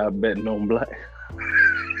we stop betting on black?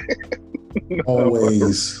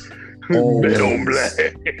 Always. Bet on black.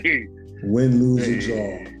 Win, lose, or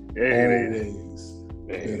draw. Always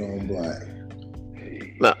bet on black.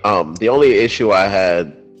 Now, the only issue I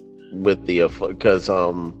had with the because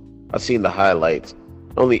I seen the highlights.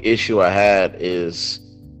 The only issue I had is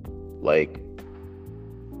like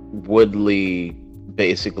Woodley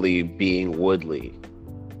basically being Woodley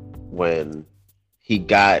when he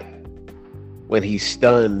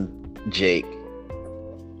stunned Jake,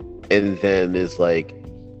 and then it's like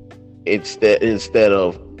instead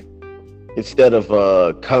of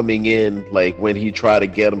coming in, like when he tried to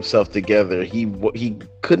get himself together, he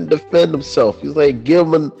couldn't defend himself. He's like, give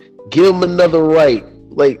him another right.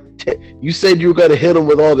 Like you said, you were gonna hit him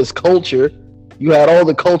with all this culture. You had all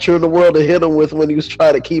the culture in the world to hit him with when he was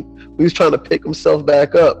trying to pick himself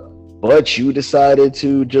back up. But you decided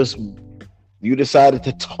to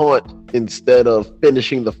taunt instead of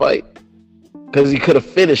finishing the fight, because he could have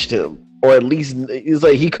finished him, or at least it's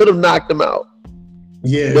like he could have knocked him out.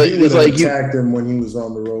 Yeah, but he would have attacked him when he was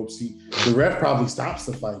on the ropes. The ref probably stops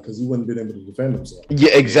the fight because he wouldn't have been able to defend himself.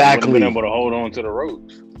 Yeah, exactly. He wouldn't have been able to hold on to the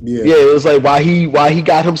ropes. Yeah, it was like while he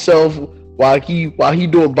got himself, while he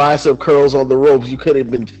doing bicep curls on the ropes, you could have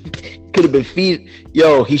been feed.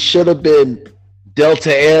 Yo, he should have been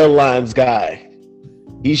Delta Airlines guy.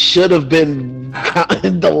 He should have been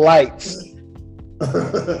counting the lights.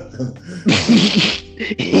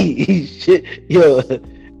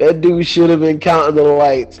 That dude should have been counting the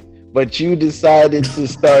lights, but you decided to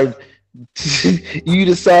start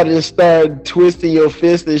twisting your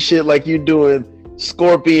fist and shit like you doing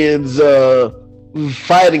Scorpion's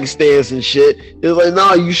fighting stance and shit. It's like,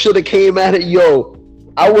 no, you should have came at it. Yo,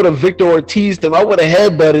 I would have Victor Ortiz'd him. I would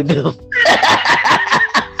have headbutted him.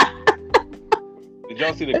 Did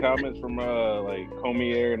y'all see the comments from like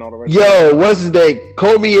Cormier and all the rest? Yo, what's his name?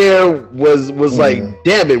 Cormier was like,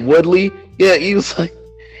 damn it, Woodley. Yeah, he was like,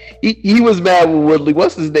 he was mad with Woodley.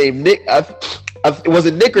 What's his name? Nick? Was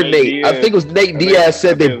it Nick or Nate? I think it was Nate Diaz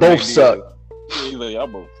said they both suck. He's like, y'all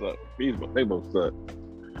both suck. They both suck.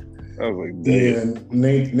 I was like, damn.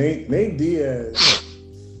 Yeah, Nate Diaz.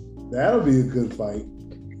 That'll be a good fight.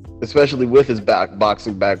 Especially with his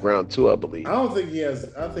boxing background too, I believe. I don't think he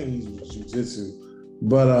has. I think he's jiu-jitsu.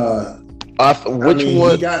 But which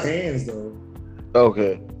one? He got hands though.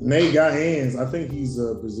 Okay. Nate got hands. I think he's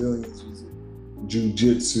a Brazilian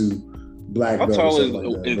jiu-jitsu black belt. How tall is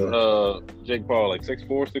Jake Paul? Like 6'4",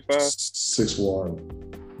 6'5"? 6'1".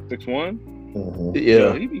 6'1"? Mm-hmm.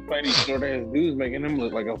 Yeah, he be fighting short ass dudes, making him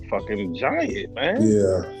look like a fucking giant, man.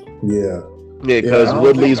 Yeah. Because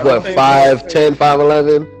Woodley's what 5'10",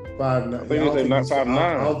 5'11". 5'9". I think they say not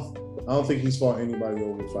 5'9". I don't think he's fought anybody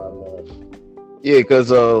over 5'9". Yeah,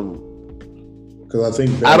 because I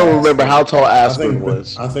think I don't remember how tall Askren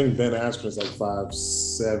was. I think Ben Askren's like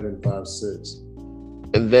 5'7", 5'6".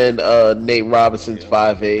 And then Nate Robinson's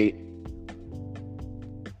 5'8".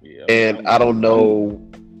 Yeah, and I don't know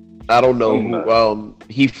who.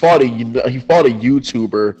 He fought a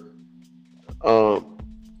YouTuber.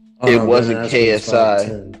 It wasn't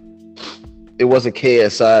KSI. It wasn't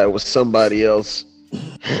KSI. It was somebody else.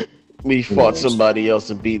 He fought somebody else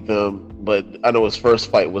and beat them. But I know his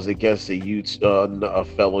first fight was against a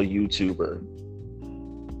fellow YouTuber.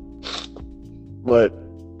 But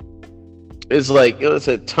it's like it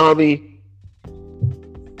said. Tommy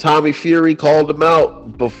Fury called him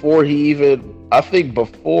out before he even. I think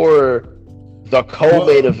before the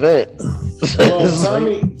co-main event. Well,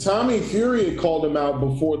 Tommy Fury had called him out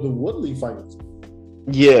before the Woodley fight.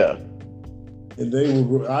 Yeah. And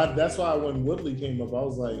that's why when Woodley came up, I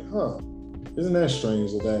was like, isn't that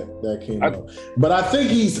strange that came up? But I think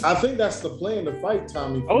that's the plan to fight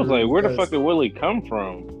Tommy Fury. I was like, where the fuck did Woodley come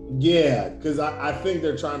from? Yeah, because I think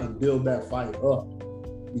they're trying to build that fight up.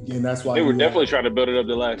 And that's why they were definitely trying to build it up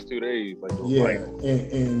the last 2 days.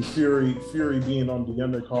 And Fury being on the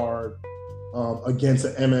undercard against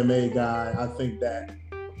an MMA guy, I think that,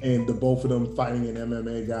 and the both of them fighting an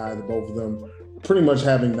MMA guy, the both of them pretty much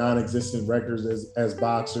having non-existent records as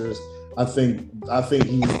boxers. I think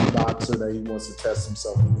he's the boxer that he wants to test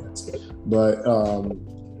himself against. But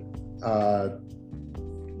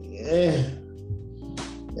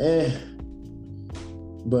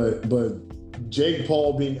But Jake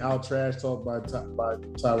Paul being out trash talked by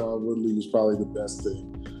Tyron Woodley was probably the best thing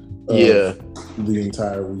of the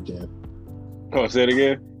entire weekend. Oh, say it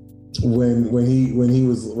again. When he said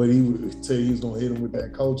he was gonna hit him with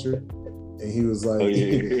that culture, and he was like,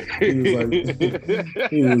 he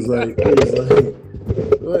was like,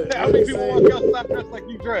 how many people walk outside dressed like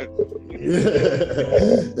you dressed?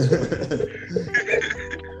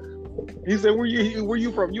 He said, "Where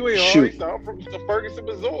you from? You ain't already. So I'm from Ferguson,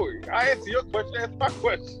 Missouri. I answer your question. That's my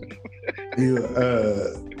question." Even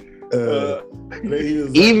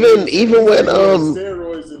when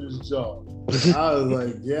steroids in his jaw, I was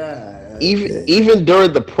like, yeah. Even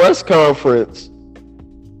during the press conference,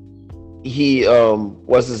 he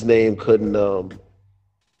what's his name couldn't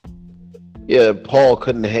Paul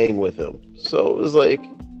couldn't hang with him. So it was like,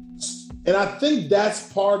 and I think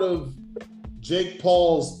that's part of Jake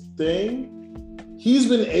Paul's thing. He's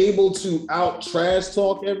been able to out trash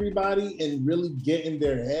talk everybody and really get in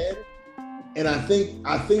their head, and I think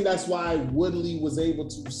that's why Woodley was able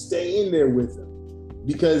to stay in there with him,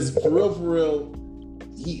 because for real,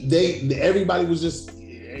 everybody was just.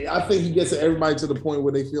 I think he gets everybody to the point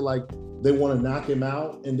where they feel like they want to knock him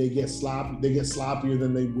out, and they get sloppy. They get sloppier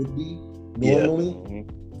than they would be normally,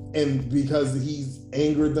 and because he's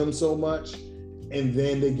angered them so much, and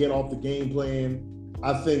then they get off the game plan.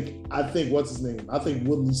 I think what's his name? I think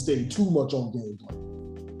Woodley stayed too much on game plan,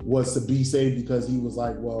 was to be safe, because he was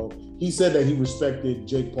like, well, he said that he respected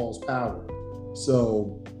Jake Paul's power.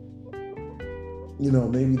 So,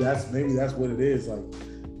 maybe that's what it is. Like,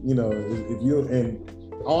 if you, and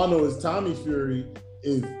all I know is Tommy Fury,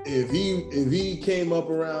 if he came up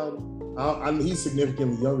around, I mean, he's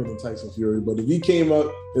significantly younger than Tyson Fury, but if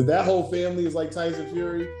that whole family is like Tyson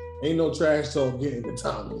Fury, ain't no trash talk getting to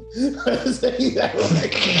Tommy.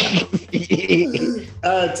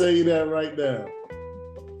 I'll tell you that right now.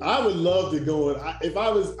 I would love to go I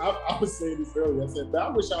was saying this earlier. I said, I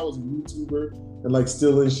wish I was a YouTuber and like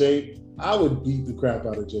still in shape. I would beat the crap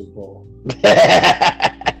out of Jake Paul.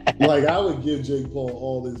 Like, I would give Jake Paul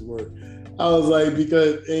all his work. I was like,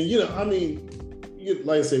 because, and I mean,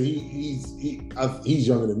 like I said, he's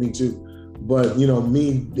younger than me too. But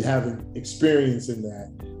me having experience in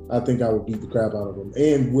that, I think I would beat the crap out of him.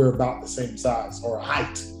 And we're about the same size, or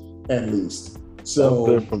height at least. So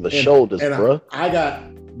good from the shoulders, bro. I got,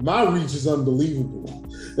 my reach is unbelievable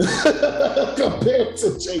compared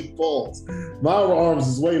to Jake Paul's. My arms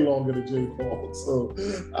is way longer than Jake Paul's. So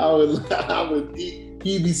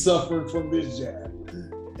he'd be suffering from this jab.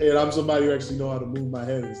 And I'm somebody who actually know how to move my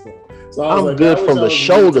head and stuff. So I was I'm good from the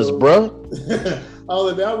shoulders, bro. I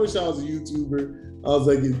was like, I wish I was a YouTuber. I was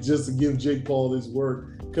like, just to give Jake Paul this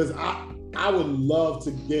work, because I would love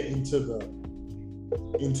to get into the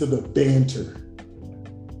banter.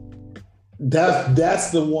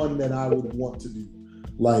 That's the one that I would want to do.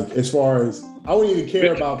 Like, as far as I wouldn't even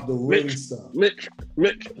care about the ring stuff. Mitch.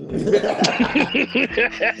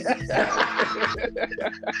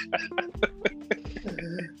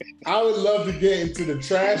 I would love to get into the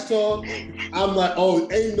trash talk. I'm like, oh,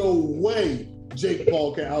 ain't no way Jake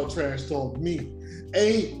Paul can out trash talk me.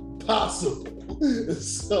 Ain't possible.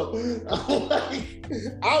 So I'm like,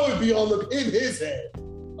 I would be in his head.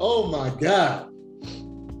 Oh my God.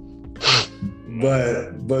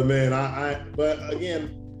 But man, but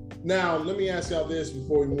again, now let me ask y'all this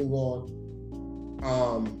before we move on.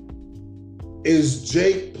 Is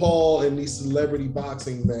Jake Paul in these celebrity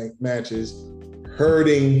boxing matches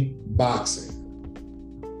hurting boxing?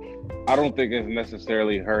 I don't think it's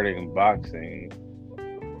necessarily hurting boxing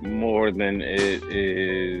more than it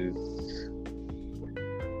is.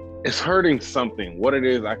 It's hurting something. What it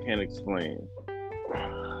is, I can't explain.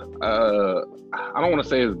 I don't want to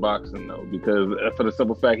say it's boxing though, because for the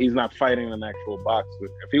simple fact he's not fighting an actual boxer.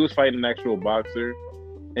 If he was fighting an actual boxer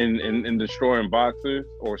and destroying boxers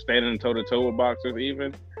or standing toe to toe with boxers,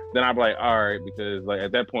 even then I'd be like, all right, because like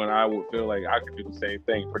at that point I would feel like I could do the same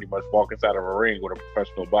thing, pretty much walk inside of a ring with a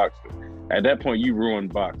professional boxer. At that point, you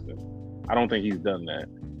ruined boxing. I don't think he's done that.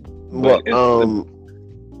 Well,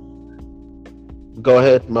 go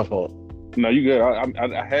ahead. My fault. No, you good.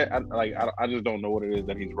 I just don't know what it is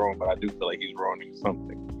that he's wrong, but I do feel like he's ruining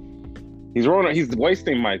something. He's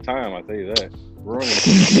wasting my time. I tell you that.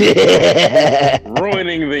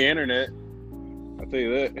 Ruining the internet. I tell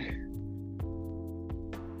you that.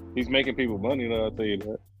 He's making people money, though. I'll tell you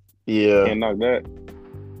that. Yeah. Can't knock that.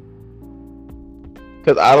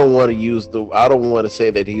 Because I don't want to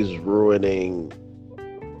say that he's ruining.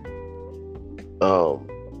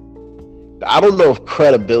 I don't know if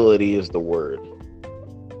credibility is the word.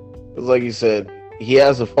 Because, like you said, he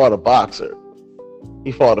hasn't fought a boxer.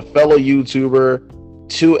 He fought a fellow YouTuber,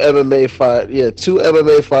 two MMA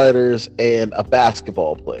fighters, and a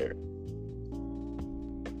basketball player.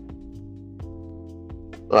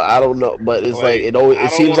 I don't know, but it's like it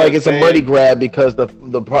seems like it's a money grab because the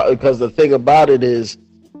thing about it is,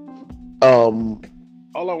 all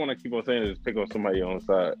I want to keep on saying is pick on somebody on the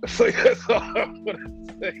side. That's all I want to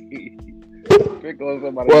say. Pick on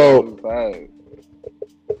somebody on the side.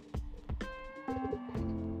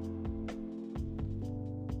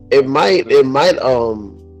 It might.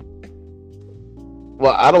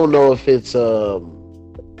 Well, I don't know if it's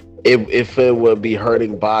if it would be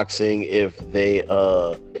hurting boxing if they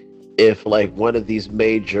if like one of these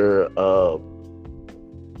major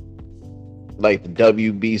like the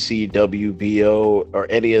WBC, WBO, or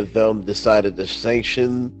any of them decided to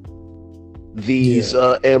sanction these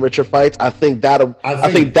amateur fights. I think that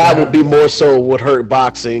would be more so would hurt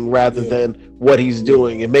boxing rather than what he's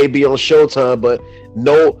doing. It may be on Showtime, but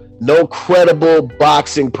no credible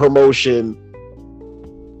boxing promotion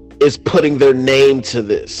is putting their name to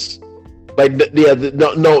this. Like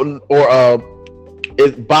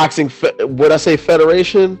is boxing? Would I say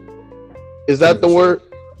federation? Is that the word?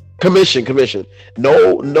 Commission.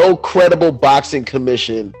 No credible boxing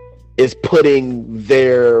commission is putting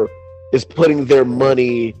their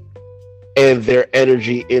money and their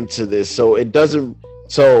energy into this. So it doesn't.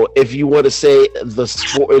 So if you want to say the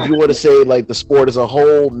sport, if you want to say like the sport as a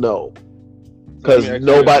whole, no, because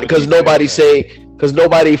nobody from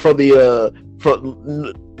the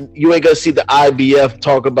you ain't gonna see the IBF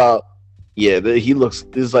talk about. He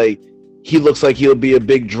looks like he'll be a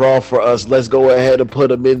big draw for us. Let's go ahead and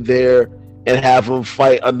put him in there and have him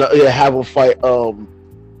fight.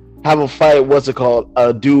 What's it called?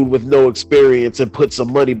 A dude with no experience and put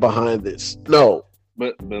some money behind this. No,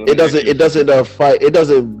 but it doesn't. It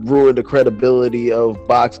doesn't ruin the credibility of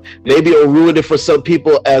boxing. Maybe it'll ruin it for some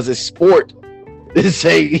people as a sport.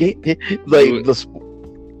 Say like the.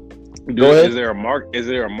 Go ahead. Is there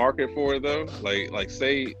a market for it though? Like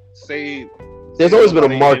say. There's always been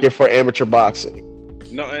a market for amateur boxing.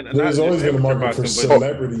 No, and there's always been a market for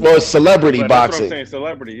celebrity. Well, celebrity boxing. That's what I'm saying,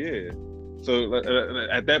 celebrity, yeah. So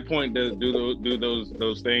at that point, do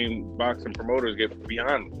those same boxing promoters get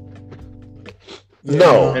behind them?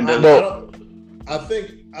 No. I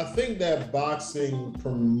think that boxing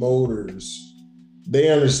promoters, they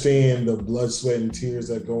understand the blood, sweat, and tears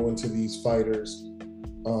that go into these fighters.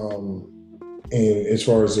 And as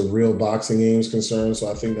far as the real boxing game is concerned, so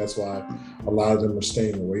I think that's why a lot of them are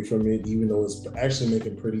staying away from it, even though it's actually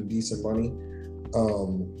making pretty decent money.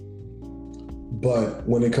 But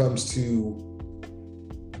when it comes to,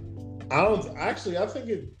 I think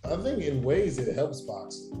in ways it helps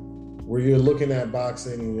boxing, where you're looking at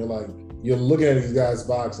boxing and you're looking at these guys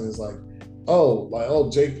boxing. It's like,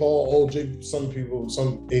 Jake Paul, some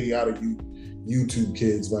idiotic YouTube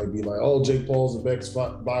kids might be like, "Oh, Jake Paul's the best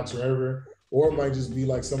boxer ever," or it might just be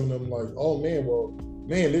like some of them like, "Oh man,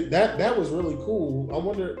 that was really cool. I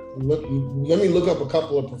wonder. Let me look up a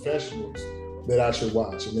couple of professionals that I should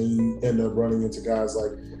watch," and then you end up running into guys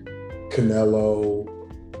like Canelo,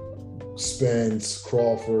 Spence,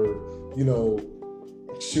 Crawford. You know,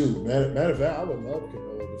 shoot, matter of fact, I would love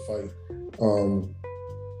Canelo to fight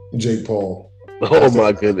Jake Paul. Oh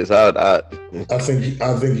my goodness, I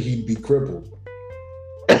think he'd be crippled.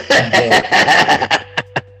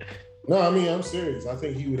 No, I mean, I'm serious. I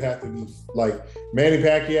think he would have to be like Manny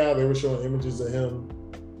Pacquiao. They were showing images of him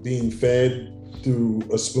being fed through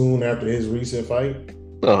a spoon after his recent fight.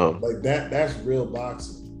 Like that's real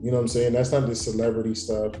boxing. You know what I'm saying? That's not this celebrity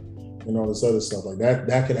stuff and all this other stuff. Like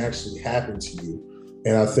that can actually happen to you.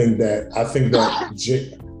 And I think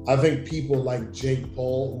people like Jake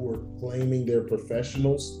Paul who are claiming they're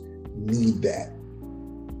professionals need that.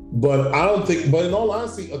 But in all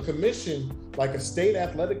honesty, a commission, like a state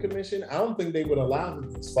athletic commission, I don't think they would allow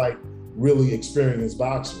them to fight really experienced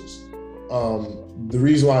boxers. The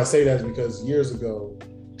reason why I say that is because years ago,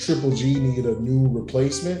 Triple G needed a new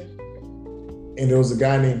replacement. And there was a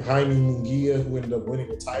guy named Jaime Munguia who ended up winning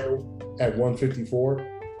the title at 154.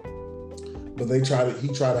 But he tried to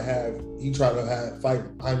fight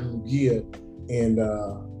Jaime Munguia, and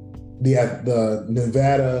the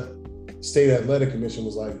Nevada State Athletic Commission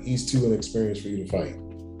was like, he's too inexperienced for you to fight.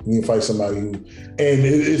 You need to fight somebody who, and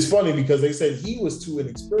it's funny because they said he was too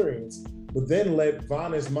inexperienced, but then let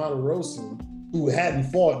Vanes Monterosi, who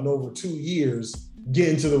hadn't fought in over 2 years, get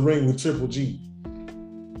into the ring with Triple G.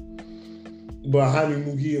 But Jaime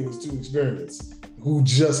Munguia was too experienced, who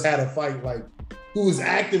just had a fight, like, who was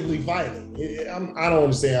actively fighting. I don't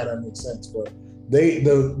understand how that makes sense, but the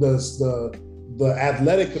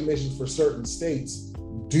athletic commissions for certain states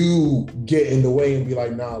do get in the way and be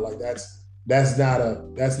like, nah, like that's not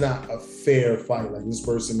a fair fight. Like this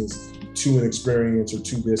person is too inexperienced or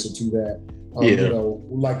too this or too that. You know,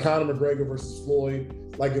 like Conor McGregor versus Floyd.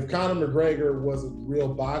 Like if Conor McGregor was a real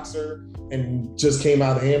boxer and just came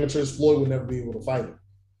out of amateurs, Floyd would never be able to fight him.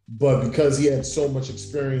 But because he had so much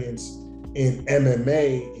experience in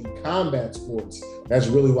MMA, in combat sports, that's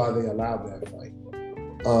really why they allowed that fight.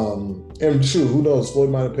 And sure, who knows? Floyd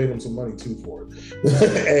might have paid him some money too for it.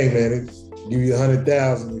 Hey man, give you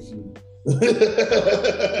 $100,000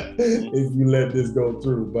 if you let this go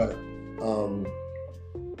through. But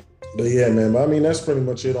yeah, man. But I mean, that's pretty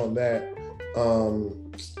much it on that.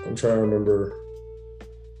 I'm trying to remember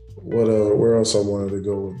where else I wanted to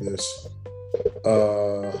go with this.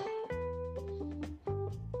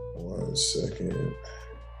 1 second.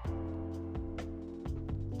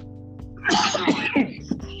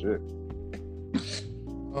 Shit.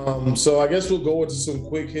 So I guess we'll go into some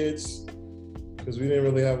quick hits because we didn't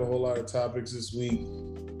really have a whole lot of topics this week.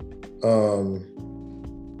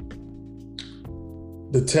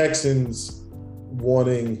 The Texans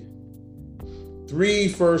wanting 3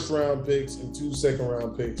 first-round picks and 2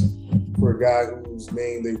 second-round picks for a guy whose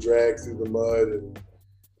name they dragged through the mud,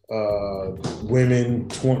 and women,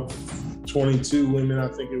 22 women, I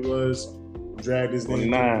think it was, dragged his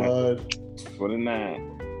name through the mud. 29.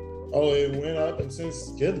 Oh, it went up and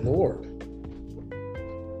since. Good Lord.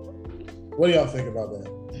 What do y'all think about that?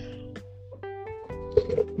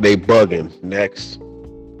 They bugging. Next.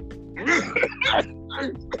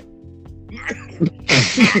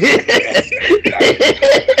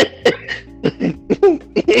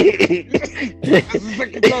 This is the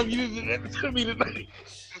second time you did that to me tonight.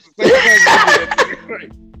 This is the second time you did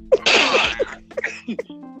that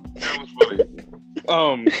to me tonight. That was funny.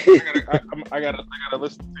 I gotta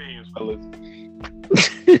list the teams, fellas.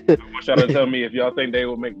 I want y'all to tell me if y'all think they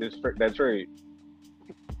will make that trade.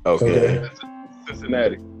 Okay.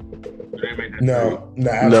 Cincinnati. No.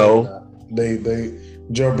 Not. They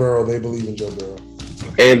Joe Burrow. They believe in Joe Burrow.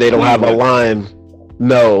 And they don't have a line.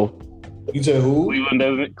 No. You said who? Cleveland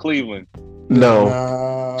doesn't. Cleveland. No.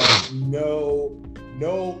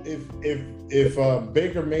 No. If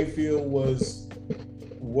Baker Mayfield was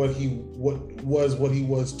what he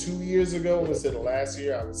was 2 years ago instead of last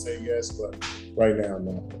year, I would say yes, but right now,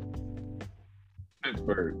 no.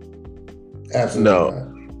 Pittsburgh. Absolutely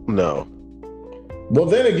not. No. Well,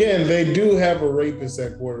 then again, they do have a rapist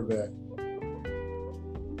at quarterback.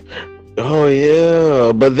 Oh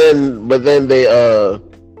yeah, but then they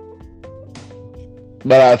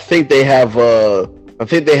but I think they have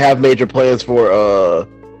major plans for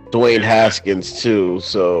Dwayne Haskins too.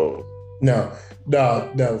 So no.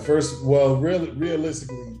 First, well,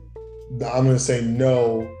 realistically, I'm going to say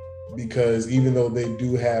no, because even though they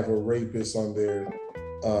do have a rapist on their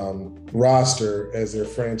roster as their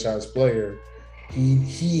franchise player,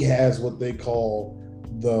 he has what they call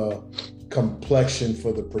the complexion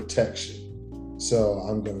for the protection. So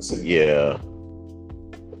I'm gonna say yeah.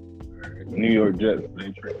 New York Jets,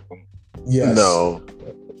 they trade for him. Yes. No.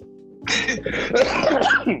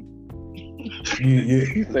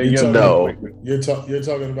 You're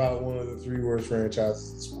talking about one of the 3 worst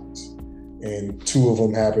franchises in sports, and 2 of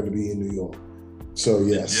them happen to be in New York. So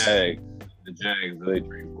yes, the Jags, they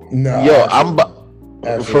trade for him. No, yo,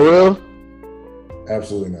 for real.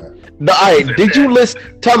 Absolutely not. No, all right. Did you list?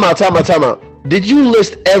 Time out. Did you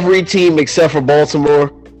list every team except for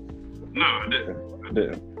Baltimore? No, I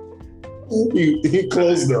didn't. He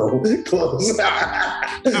close though. Close.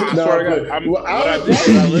 Why would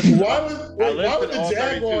the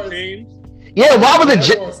Jaguars? Yeah, why would the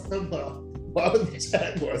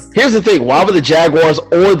Jaguars? Here's the thing: why would the Jaguars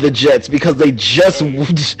or the Jets? Because they just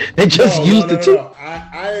used the two.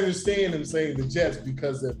 I understand them saying the Jets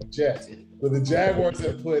because they're the Jets, but the Jaguars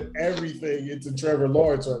have put everything into Trevor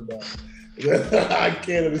Lawrence right now. I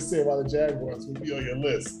can't understand why the Jaguars would be on your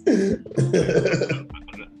list.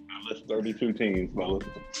 32 teams,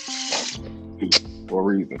 for a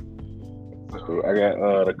reason. So I got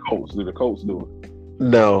the Colts. Do the Colts do it?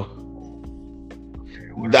 No.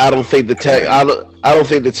 I don't think the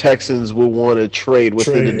Texans will want to trade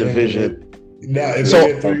within the division. So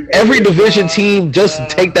every division team, just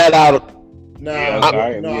take that out.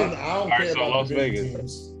 I don't care about division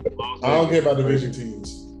teams. I don't care about division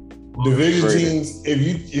teams. Division teams,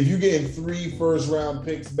 if you getting 3 first-round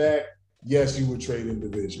picks back, yes, you would trade in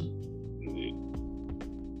division.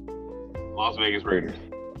 Las Vegas Raiders.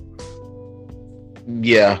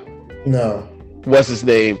 Yeah. No. What's his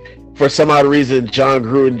name? For some odd reason, John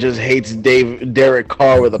Gruden just hates Derek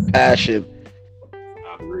Carr with a passion.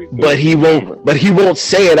 But he won't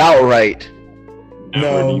say it outright.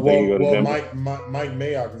 No. Well, Mike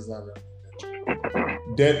Mayock is not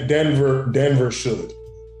going. Denver should.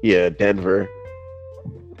 Yeah, Denver.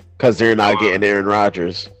 Because they're not getting Aaron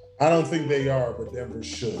Rodgers. I don't think they are, but Denver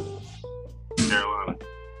should. Carolina.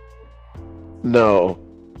 No.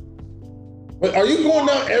 But are you going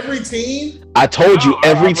down every team? I told you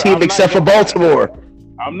every team except for Baltimore.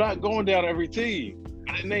 I'm not going down every team.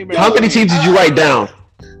 I didn't name How many teams did you write down?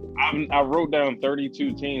 I wrote down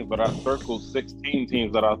 32 teams, but I circled 16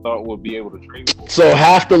 teams that I thought would be able to trade for. So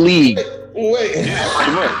half the league. Wait.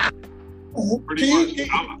 Yeah, pretty much.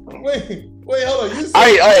 Wait, hold on. All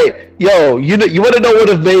right. Yo, you want to know what would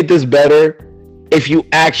have made this better? If you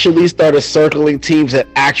actually started circling teams that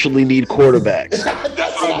actually need quarterbacks.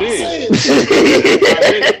 That's what I did.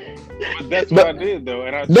 That's what I did, though.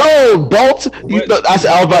 And I was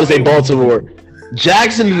about to say Baltimore.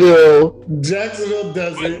 Jacksonville does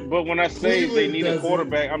it. But when I say they need a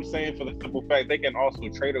quarterback, I'm saying for the simple fact they can also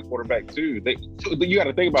trade a quarterback too. You got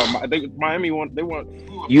to think about Miami. They want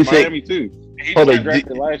Miami too. He got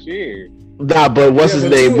drafted last year. Nah, but what's his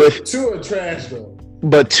name? Tua trash though.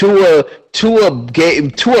 But Tua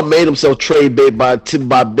made himself trade bait by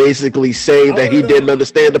basically saying that he didn't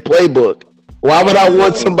understand the playbook. Why would I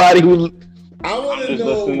want somebody who? I want to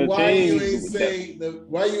know why you ain't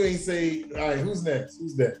say. All right, who's next?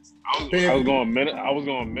 I was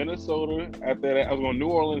going Minnesota. After that, I was going New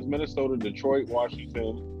Orleans, Minnesota, Detroit,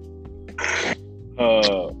 Washington,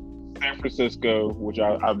 San Francisco, which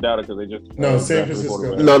I doubted because they just San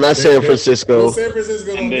Francisco. No, not San Francisco. San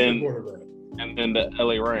Francisco don't need a quarterback. And then the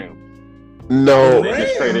LA Rams. No, the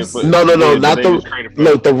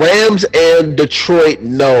the Rams and Detroit.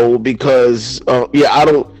 No, because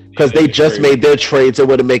they just made their trades. It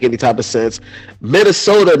wouldn't make any type of sense.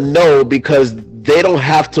 Minnesota, no, because they don't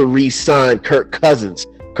have to re-sign Kirk Cousins.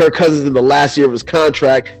 Kirk Cousins in the last year of his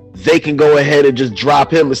contract, they can go ahead and just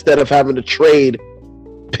drop him instead of having to trade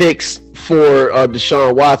picks for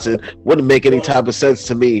Deshaun Watson. Wouldn't make any type of sense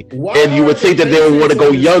to me. And you would think that they would want to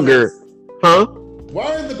go younger. Huh?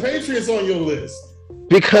 Why aren't the Patriots on your list?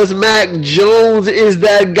 Because Mac Jones is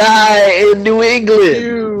that guy in New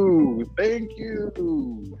England. Thank you.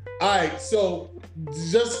 All right, so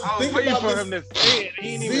just think about for him to say it.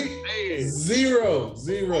 He didn't even say it. Zero.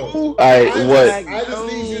 All right, I just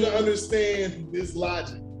need you to understand this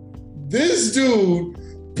logic. This dude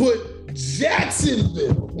put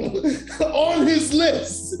Jacksonville on his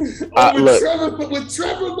list with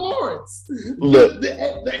Trevor Lawrence. Look,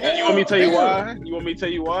 you want me to tell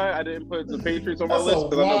you why? I didn't put the Patriots on my list?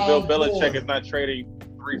 Because I know Bill Belichick is not trading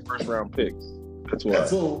 3 first-round picks. That's why.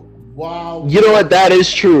 Wow. You know what? That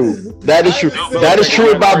is true. That is true. That is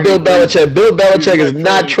true about Bill Belichick. Bill Belichick is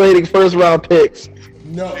not trading first-round picks.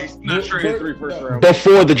 No, he's not trading 3 first-round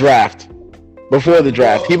before the draft.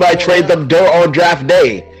 He might trade them on draft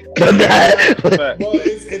day. Well,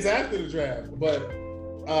 it's after the draft, but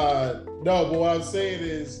no. But what I'm saying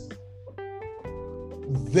is,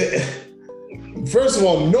 first of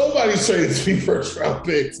all, nobody's traded 3 first-round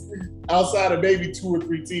picks outside of maybe 2 or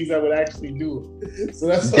 3 teams that would actually do it. So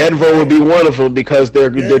that's Denver would be one of them because they're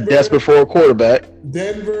desperate for a quarterback.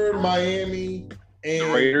 Denver, Miami,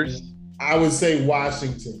 and Raiders. I would say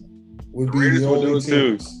Washington would be the only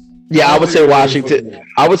teams. Yeah, I would say Washington.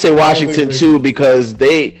 I would say Washington too because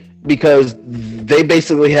they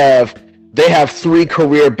basically have 3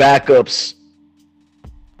 career backups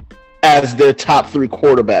as their top 3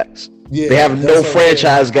 quarterbacks. Yeah, they have no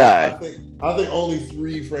franchise guy. I think only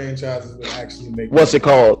 3 franchises would actually make. What's it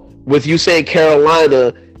called? With you saying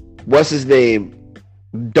Carolina, what's his name?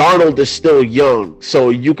 Darnold is still young, so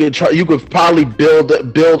you could probably build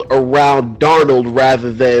around Darnold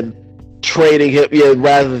rather than trading him. Yeah,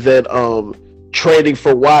 rather than trading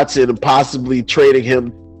for Watson and possibly trading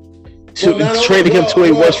him to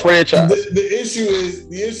a worse franchise. The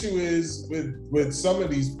issue is with some of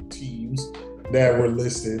these teams that were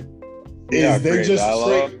listed is they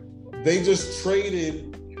just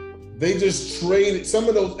traded some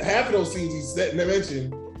of those, half of those teams he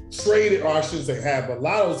mentioned traded, or I shouldn't say half, but a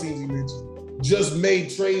lot of those teams he mentioned just made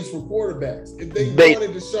trades for quarterbacks. If they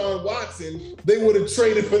wanted Deshaun Watson, they would have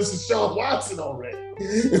traded for Deshaun Watson already.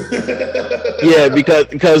 Yeah,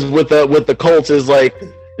 because with the Colts is like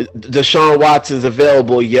Deshaun Watson's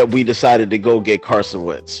available, yet we decided to go get Carson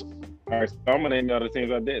Wentz. All right, so I'm gonna name the other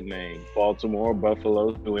teams I didn't name: Baltimore,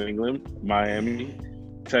 Buffalo, New England, Miami,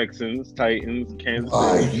 Texans, Titans, Kansas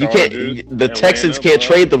City. You can't. The Texans can't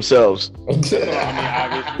trade themselves.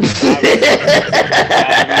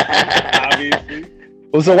 Obviously.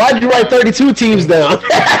 Well, so why did you write 32 teams down?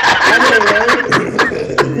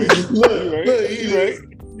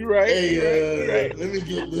 You're right. Hey, let me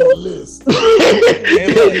get this list.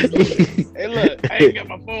 Hey, look, I ain't got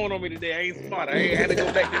my phone on me today. I ain't smart. I ain't had to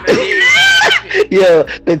go back to that. Yeah,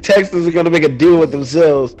 the Texans are gonna make a deal with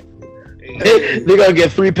themselves. They're gonna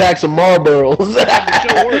get 3 packs of Marlboros. I had to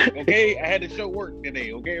show work, okay? I had to show work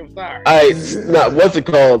today, okay? I'm sorry. All right, now what's it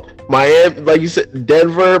called? Miami, like you said,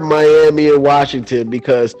 Denver, Miami, and Washington.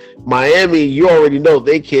 Because Miami, you already know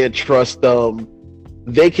they can't trust.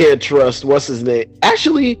 They can't trust what's his name.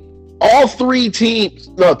 Actually, all 3 teams,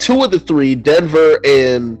 no, 2 of the 3, Denver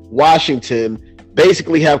and Washington,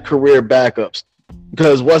 basically have career backups.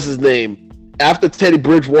 Because what's his name? After Teddy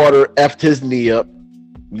Bridgewater effed his knee up,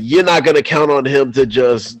 you're not going to count on him to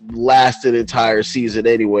just last an entire season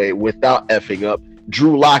anyway without effing up.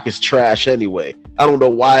 Drew Lock is trash anyway. I don't know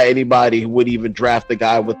why anybody would even draft a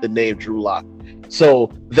guy with the name Drew Lock.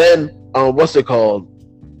 So then, what's it called?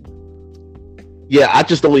 Yeah, I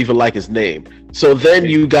just don't even like his name. So then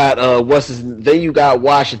you got then you got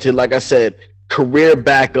Washington, like I said, career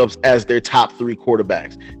backups as their top 3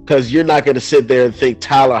 quarterbacks. Because you're not going to sit there and think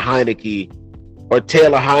Taylor Heineke,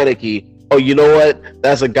 oh, you know what?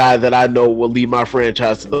 That's a guy that I know will lead my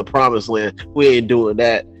franchise to the promised land. We ain't doing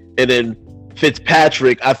that. And then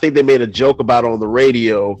Fitzpatrick, I think they made a joke about it on the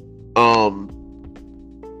radio.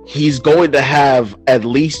 He's going to have at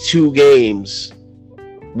least 2 games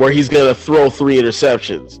where he's going to throw 3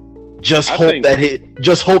 interceptions. Just hope that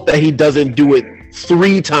he doesn't do it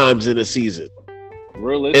 3 times in a season.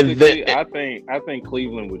 Realistically, I think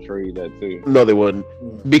Cleveland would trade that too. No, they wouldn't,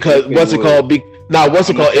 because what's it called?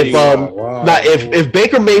 If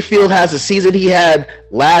Baker Mayfield has the season he had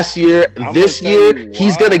last year, this year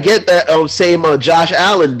he's gonna get that same Josh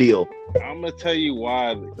Allen deal. I'm gonna tell you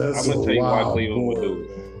why. Cleveland would do it.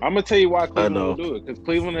 I'm gonna tell you why Cleveland would do it, because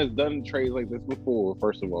Cleveland has done trades like this before.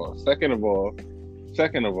 First of all, second of all,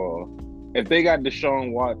 if they got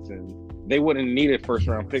Deshaun Watson, they wouldn't need a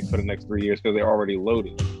first-round pick for the next 3 years because they're already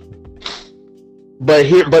loaded.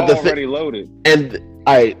 Everybody's loaded, and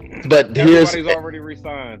everybody's already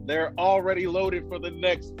resigned. They're already loaded for the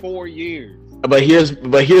next 4 years. But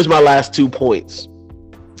here's my last 2 points.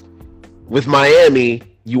 With Miami,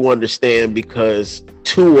 you understand because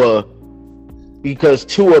Tua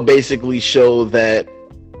basically showed that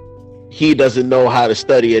he doesn't know how to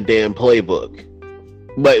study a damn playbook.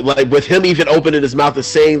 But like with him even opening his mouth and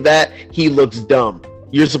saying that, he looks dumb.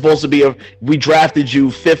 You're supposed to be we drafted you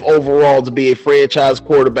 5th overall to be a franchise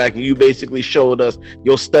quarterback, and you basically showed us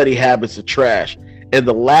your study habits are trash. And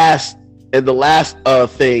the last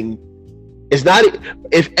thing is not,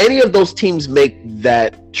 if any of those teams make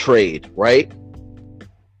that trade, right?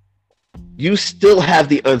 You still have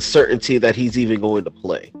the uncertainty that he's even going to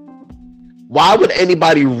play. Why would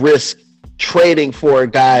anybody risk trading for a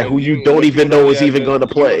guy who you don't even know is even going to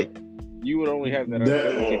play? You would only have that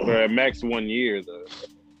uncertainty for at max 1 year, though.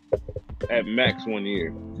 At max 1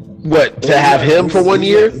 year. What, to have him for 1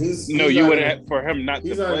 year? No, you would have for him not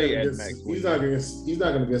to play at max. He's not going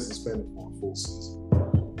to get suspended for a full season.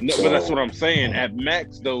 No, but that's what I'm saying. At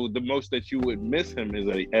max, though, the most that you would miss him is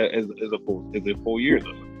a full year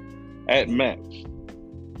though. At max,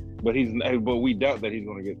 but we doubt that he's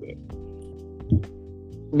going to get that.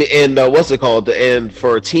 And what's it called? And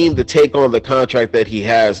for a team to take on the contract that he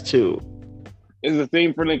has too, is a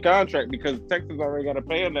theme for the contract because Texas already got to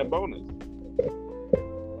pay him that bonus.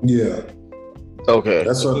 Yeah. Okay.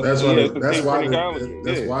 That's why they're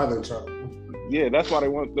trying. Yeah, that's why they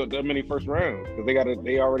want that many first rounds because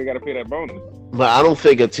they already got to pay that bonus. But I don't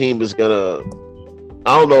think a team is gonna.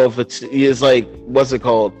 I don't know if it's like what's it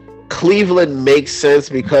called? Cleveland makes sense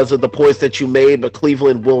because of the points that you made, but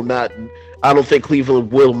Cleveland will not. I don't think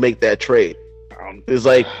Cleveland will make that trade. It's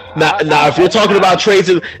like now if you're talking about trades,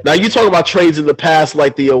 now you talk about trades in the past,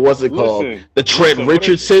 like the what's it called? The Trent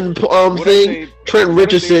Richardson thing. Trent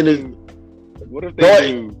Richardson is. What if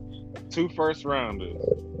they do 2 first rounders?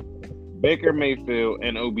 Baker Mayfield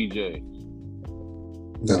and OBJ.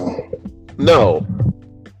 No.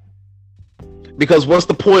 Because what's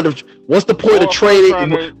the point of trading? What's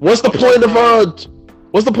the point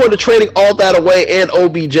of trading all that away and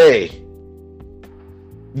OBJ?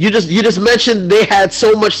 You just mentioned they had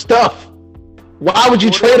so much stuff. Why would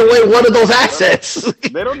you trade away one of those assets?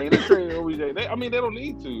 They don't need to trade OBJ. They don't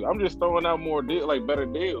need to. I'm just throwing out more better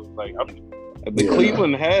deals.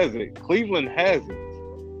 Cleveland has it. Cleveland has it.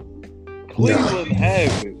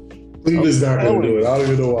 Cleveland's not going to do it. I don't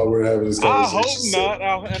even know why we're having this conversation. I hope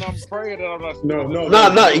not, and I'm praying that I'm not.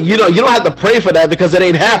 No. You don't have to pray for that because it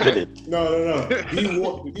ain't happening. No.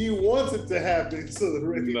 He wants it to happen so the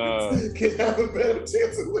Ravens can have a better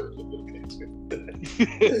chance of winning.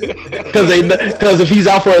 Because if he's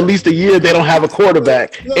out for at least a year, they don't have a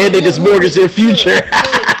quarterback, and they just mortgage their future.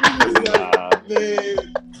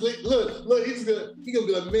 Look, he's gonna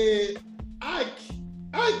be like, man, I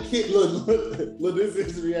can't look. This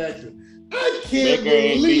is his reaction. I can't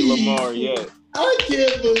believe Lamar yet. I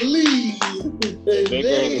can't believe Baker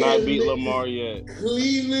has not beat Lamar yet.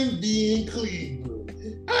 Cleveland being Cleveland.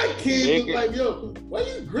 I can't believe, yo, why are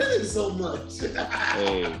you grinning so much?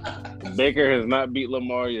 Hey, Baker has not beat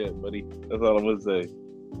Lamar yet, buddy. That's all I'm gonna say.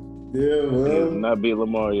 Yeah, well, he has not beat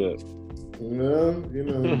Lamar yet. Well,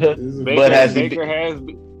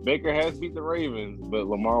 Baker has beat the Ravens, but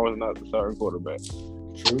Lamar was not the starting quarterback.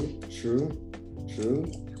 True.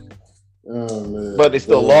 Oh man! But they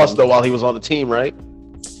still lost though while he was on the team, right?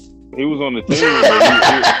 He was on the team.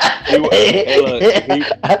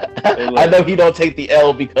 I know he don't take the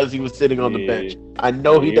L because he was sitting on the bench. I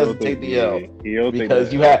know he doesn't take the L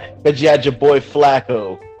because you had your boy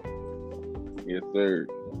Flacco. Yes, sir.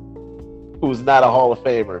 Who's not a Hall of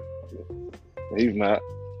Famer. He's not.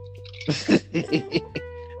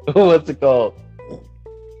 What's it called?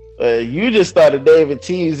 You just started naming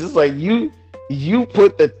teams. It's like you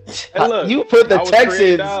put the Texans. I was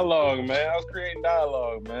creating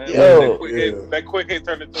dialogue, man. Yo, that quick hit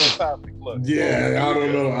turned into a topic. Look. Yeah, I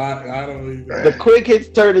don't know. I don't even. The quick hits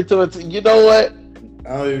turned into it. You know what?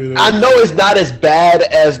 I know it's not as bad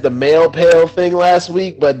as the mail pail thing last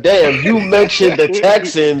week, but damn, you mentioned the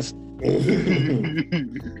Texans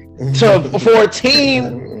for a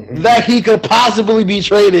team that he could possibly be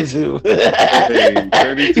traded to.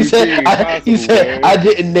 He said, I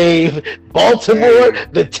didn't name Baltimore,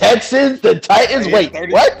 the Texans, the Titans. Wait,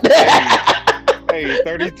 what?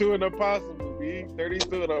 32 and a possible, B.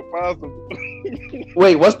 32 and a possible.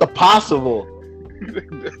 Wait, what's the possible?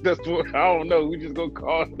 That's what I don't know. We just gonna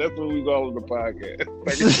call. That's what we call on the podcast.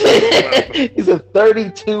 He said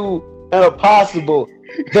 32 and a possible.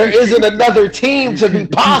 There isn't another team to be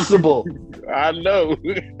possible. I know.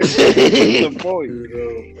 That's the point.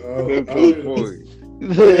 That's the point.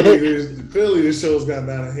 Clearly, the show's gotten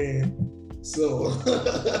out of hand. So,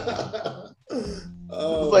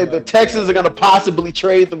 it's like the Texans are gonna possibly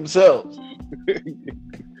trade themselves.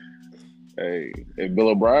 Hey, if Bill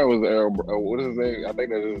O'Brien was there, what is his name? I think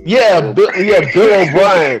that is. Bill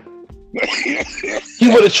O'Brien. He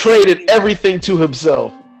would have traded everything to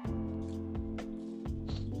himself.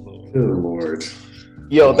 Good Lord.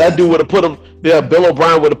 Yo, that dude would have put him. Yeah, Bill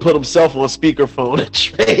O'Brien would have put himself on speakerphone and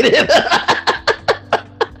traded.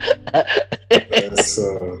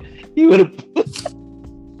 He would have.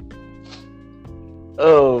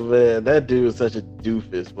 Oh man, that dude is such a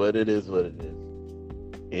doofus, but it is what it is.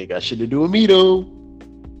 He ain't got shit to do with me though.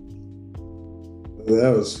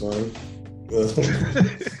 That was fun.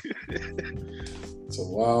 It's a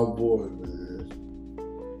wild boy, man.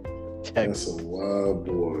 That's a wild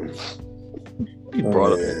boy. He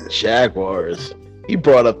brought up the Jaguars. He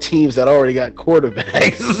brought up teams that already got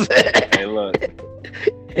quarterbacks. Hey, look.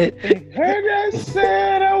 Heard I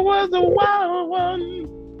said I was a wild one.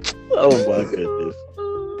 Oh my goodness.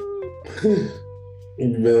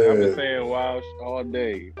 I've been saying wild all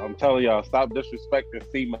day. I'm telling y'all, stop disrespecting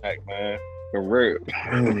C-Mac, man. For real.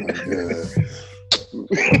 Oh my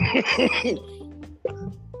god.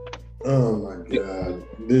 Oh my god.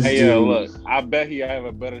 Hey, yo, look. I bet he have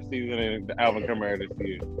a better season than Alvin Kamara this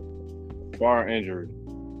year. Bar injury.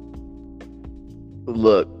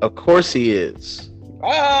 Look, of course he is.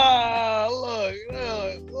 Ah, look.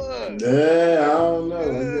 Yeah, I don't know.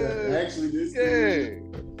 Yeah. Actually, this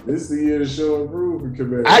is the year to show improve for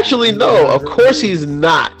Kamara. Actually, no. Of course he's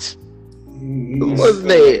not. What's his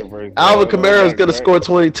name? Alvin Kamara is going to score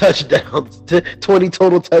 20 touchdowns, 20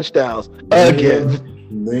 total touchdowns again.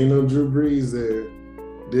 There ain't no Drew Brees there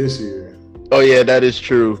this year. Oh yeah, that is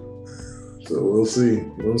true. So we'll see.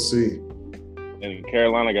 We'll see. And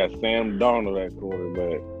Carolina got Sam Darnold at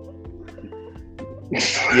quarterback.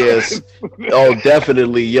 Yes. Oh,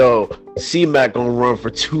 definitely. Yo, C-Mac gonna run for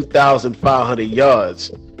 2,500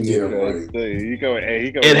 yards. Yeah, right. He coming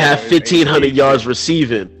and have 1,500 yards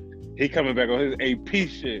receiving. He coming back on his AP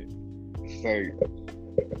shit.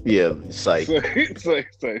 Yeah, psych.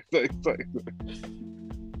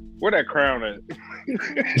 Where that crown at?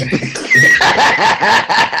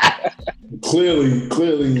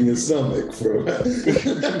 Clearly in your stomach, bro.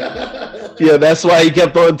 Yeah, that's why he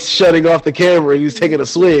kept on shutting off the camera. He was taking a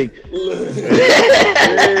swing.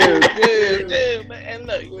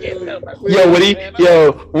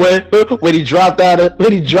 When he dropped out of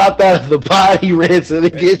the pod, he ran to the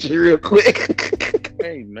kitchen real quick.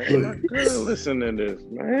 Hey man, my girl listening to this,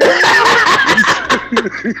 man.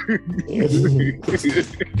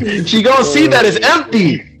 She gonna see that it's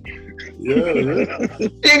empty. Yeah. You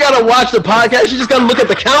ain't gotta watch the podcast. You just gotta look at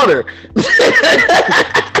the counter.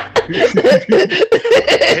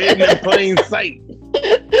 Hidden in plain sight.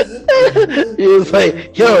 He was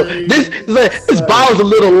like, "Yo, this bottle's a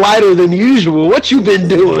little lighter than usual. What you been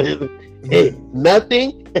doing?" Hey,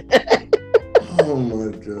 nothing. Oh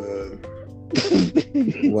my god!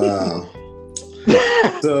 Wow.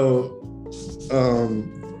 So,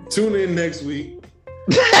 tune in next week.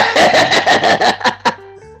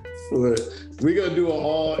 We're gonna do an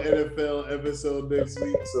all NFL episode next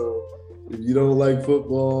week. So if you don't like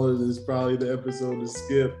football, it's probably the episode to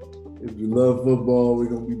skip. If you love football, we're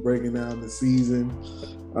gonna be breaking down the season.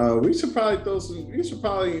 We should probably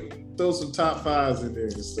throw some top fives in there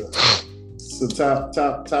and stuff. So top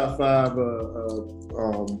five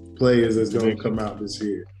players that's gonna come out this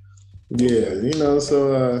year. Yeah,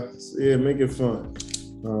 yeah, make it fun.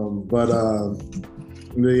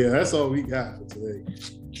 Yeah, that's all we got for today.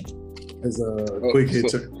 As a quick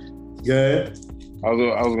hit. Go ahead. I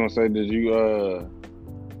was gonna say, did you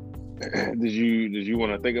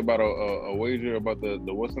want to think about a wager about the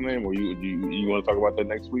what's the name, or you want to talk about that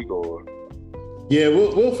next week, or? Yeah,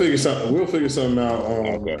 we'll figure something. We'll figure something out.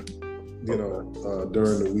 Okay.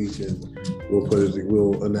 During the weekend,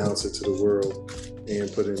 we'll announce it to the world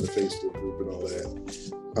and put it in the Facebook group and all that.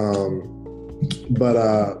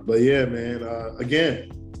 But yeah, man.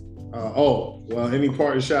 Again. Any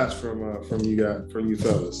parting shots from you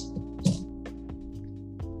fellas?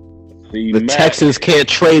 The Texans can't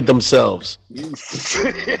trade themselves.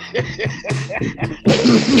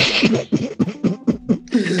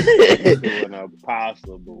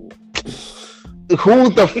 Impossible. Who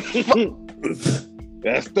the fuck?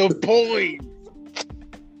 That's the point.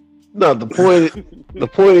 No, the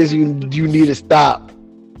point is you need to stop.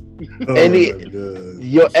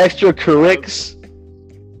 Your extra corrects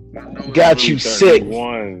got you sick.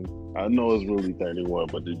 I know it's really 31,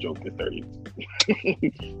 but the joke is 30.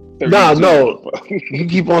 No. You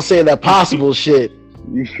keep on saying that possible shit.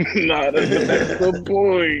 Nah, that's the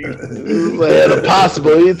point. The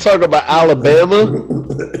possible. You talk about Alabama?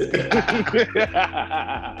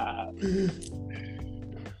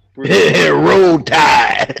 Roll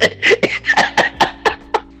Tide.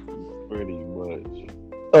 Pretty much.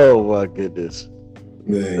 Oh my goodness.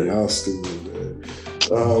 Man, y'all stupid, man.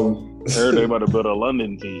 Heard they about to build a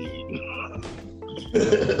London team.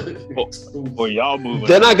 or y'all moving.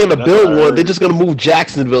 They're not gonna build one. They're just gonna move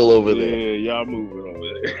Jacksonville over there. Yeah, y'all moving over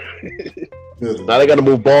there. Now they gotta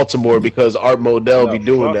move Baltimore because Art Modell be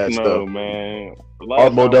doing that stuff. Man.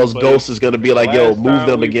 Art Modell's ghost is gonna be like, "Yo, move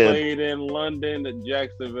them again." Played in London, the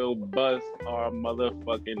Jacksonville bust our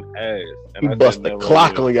motherfucking ass. And he bust the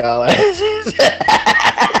clock on y'all asses.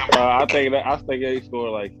 I think they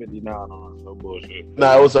scored like 59 on us. No bullshit.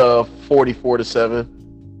 Nah, it was 44-7.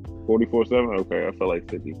 44-7. Okay, I felt like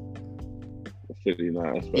 50.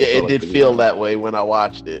 59. Yeah, it did feel that way when I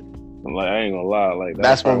watched it. I'm like, I ain't gonna lie, like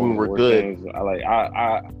that's when we were good.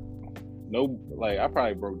 I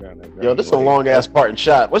probably broke down that. Yo, this is a long ass parting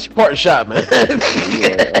shot. What's your parting shot, man?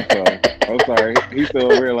 Yeah, I'm sorry. He's still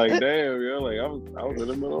over here like, damn, yo, like I was in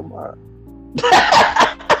the middle of mine.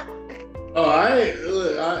 Oh,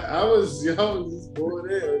 I was just going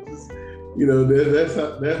there. Just, you know, that's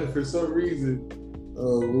for some reason.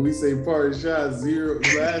 When we say parting shot, Zero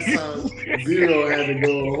last time, Zero had to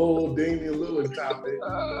go a whole Damian Lillard topic.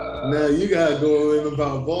 Now you gotta go in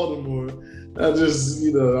about Baltimore. I just,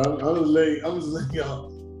 you know, I'm just letting y'all.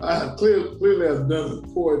 I have clearly have done a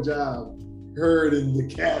poor job herding the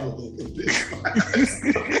cattle in this.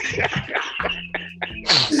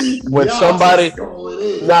 When somebody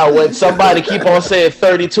keep on saying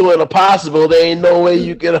 32 and impossible, there ain't no way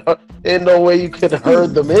you can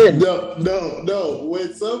herd them in. No.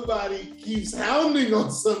 When somebody keeps hounding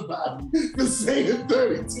on somebody for saying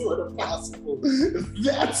 32 and impossible,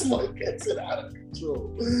 that's what gets it out of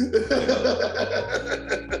control.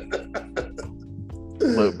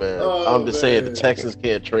 Look, man, I'm just saying the Texans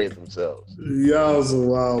can't trade themselves. Y'all some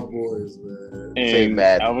wild boys, man. And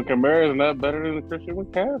Alvin Kamara is not better than Christian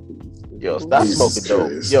McCaffrey. Yo, stop smoking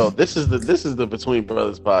dope. Yo, this is the Between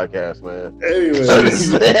Brothers podcast, man. Anyway,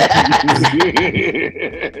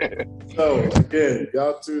 so again,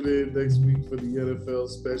 y'all tune in next week for the NFL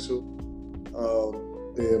special.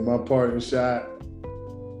 My parting shot.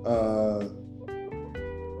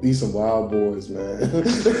 These some wild boys, man.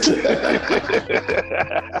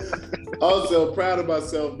 Also, proud of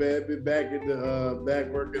myself, man. Been back in the back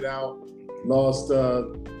working out. Lost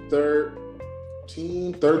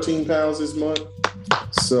 13 pounds this month.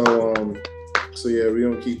 So yeah, we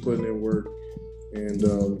gonna keep putting in work, and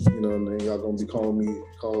you know, and then y'all gonna be calling me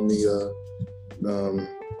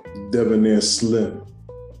Debonair Slim.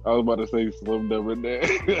 I was about to say Slim Debonair. You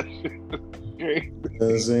know what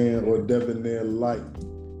I'm saying? Or Debonair Light.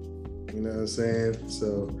 You know what I'm saying?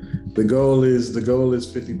 So the goal is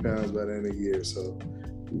 50 pounds by the end of the year. So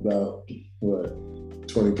about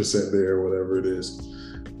 20% there, or whatever it is.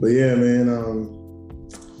 But yeah, man,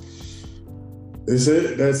 that's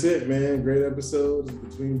it, man. Great episode of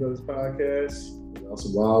Between Brothers Podcast. Y'all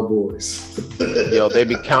some wild boys. Yo, they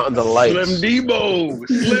be counting the lights. Slim Debo.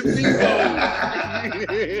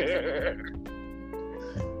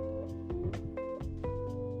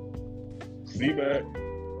 See back.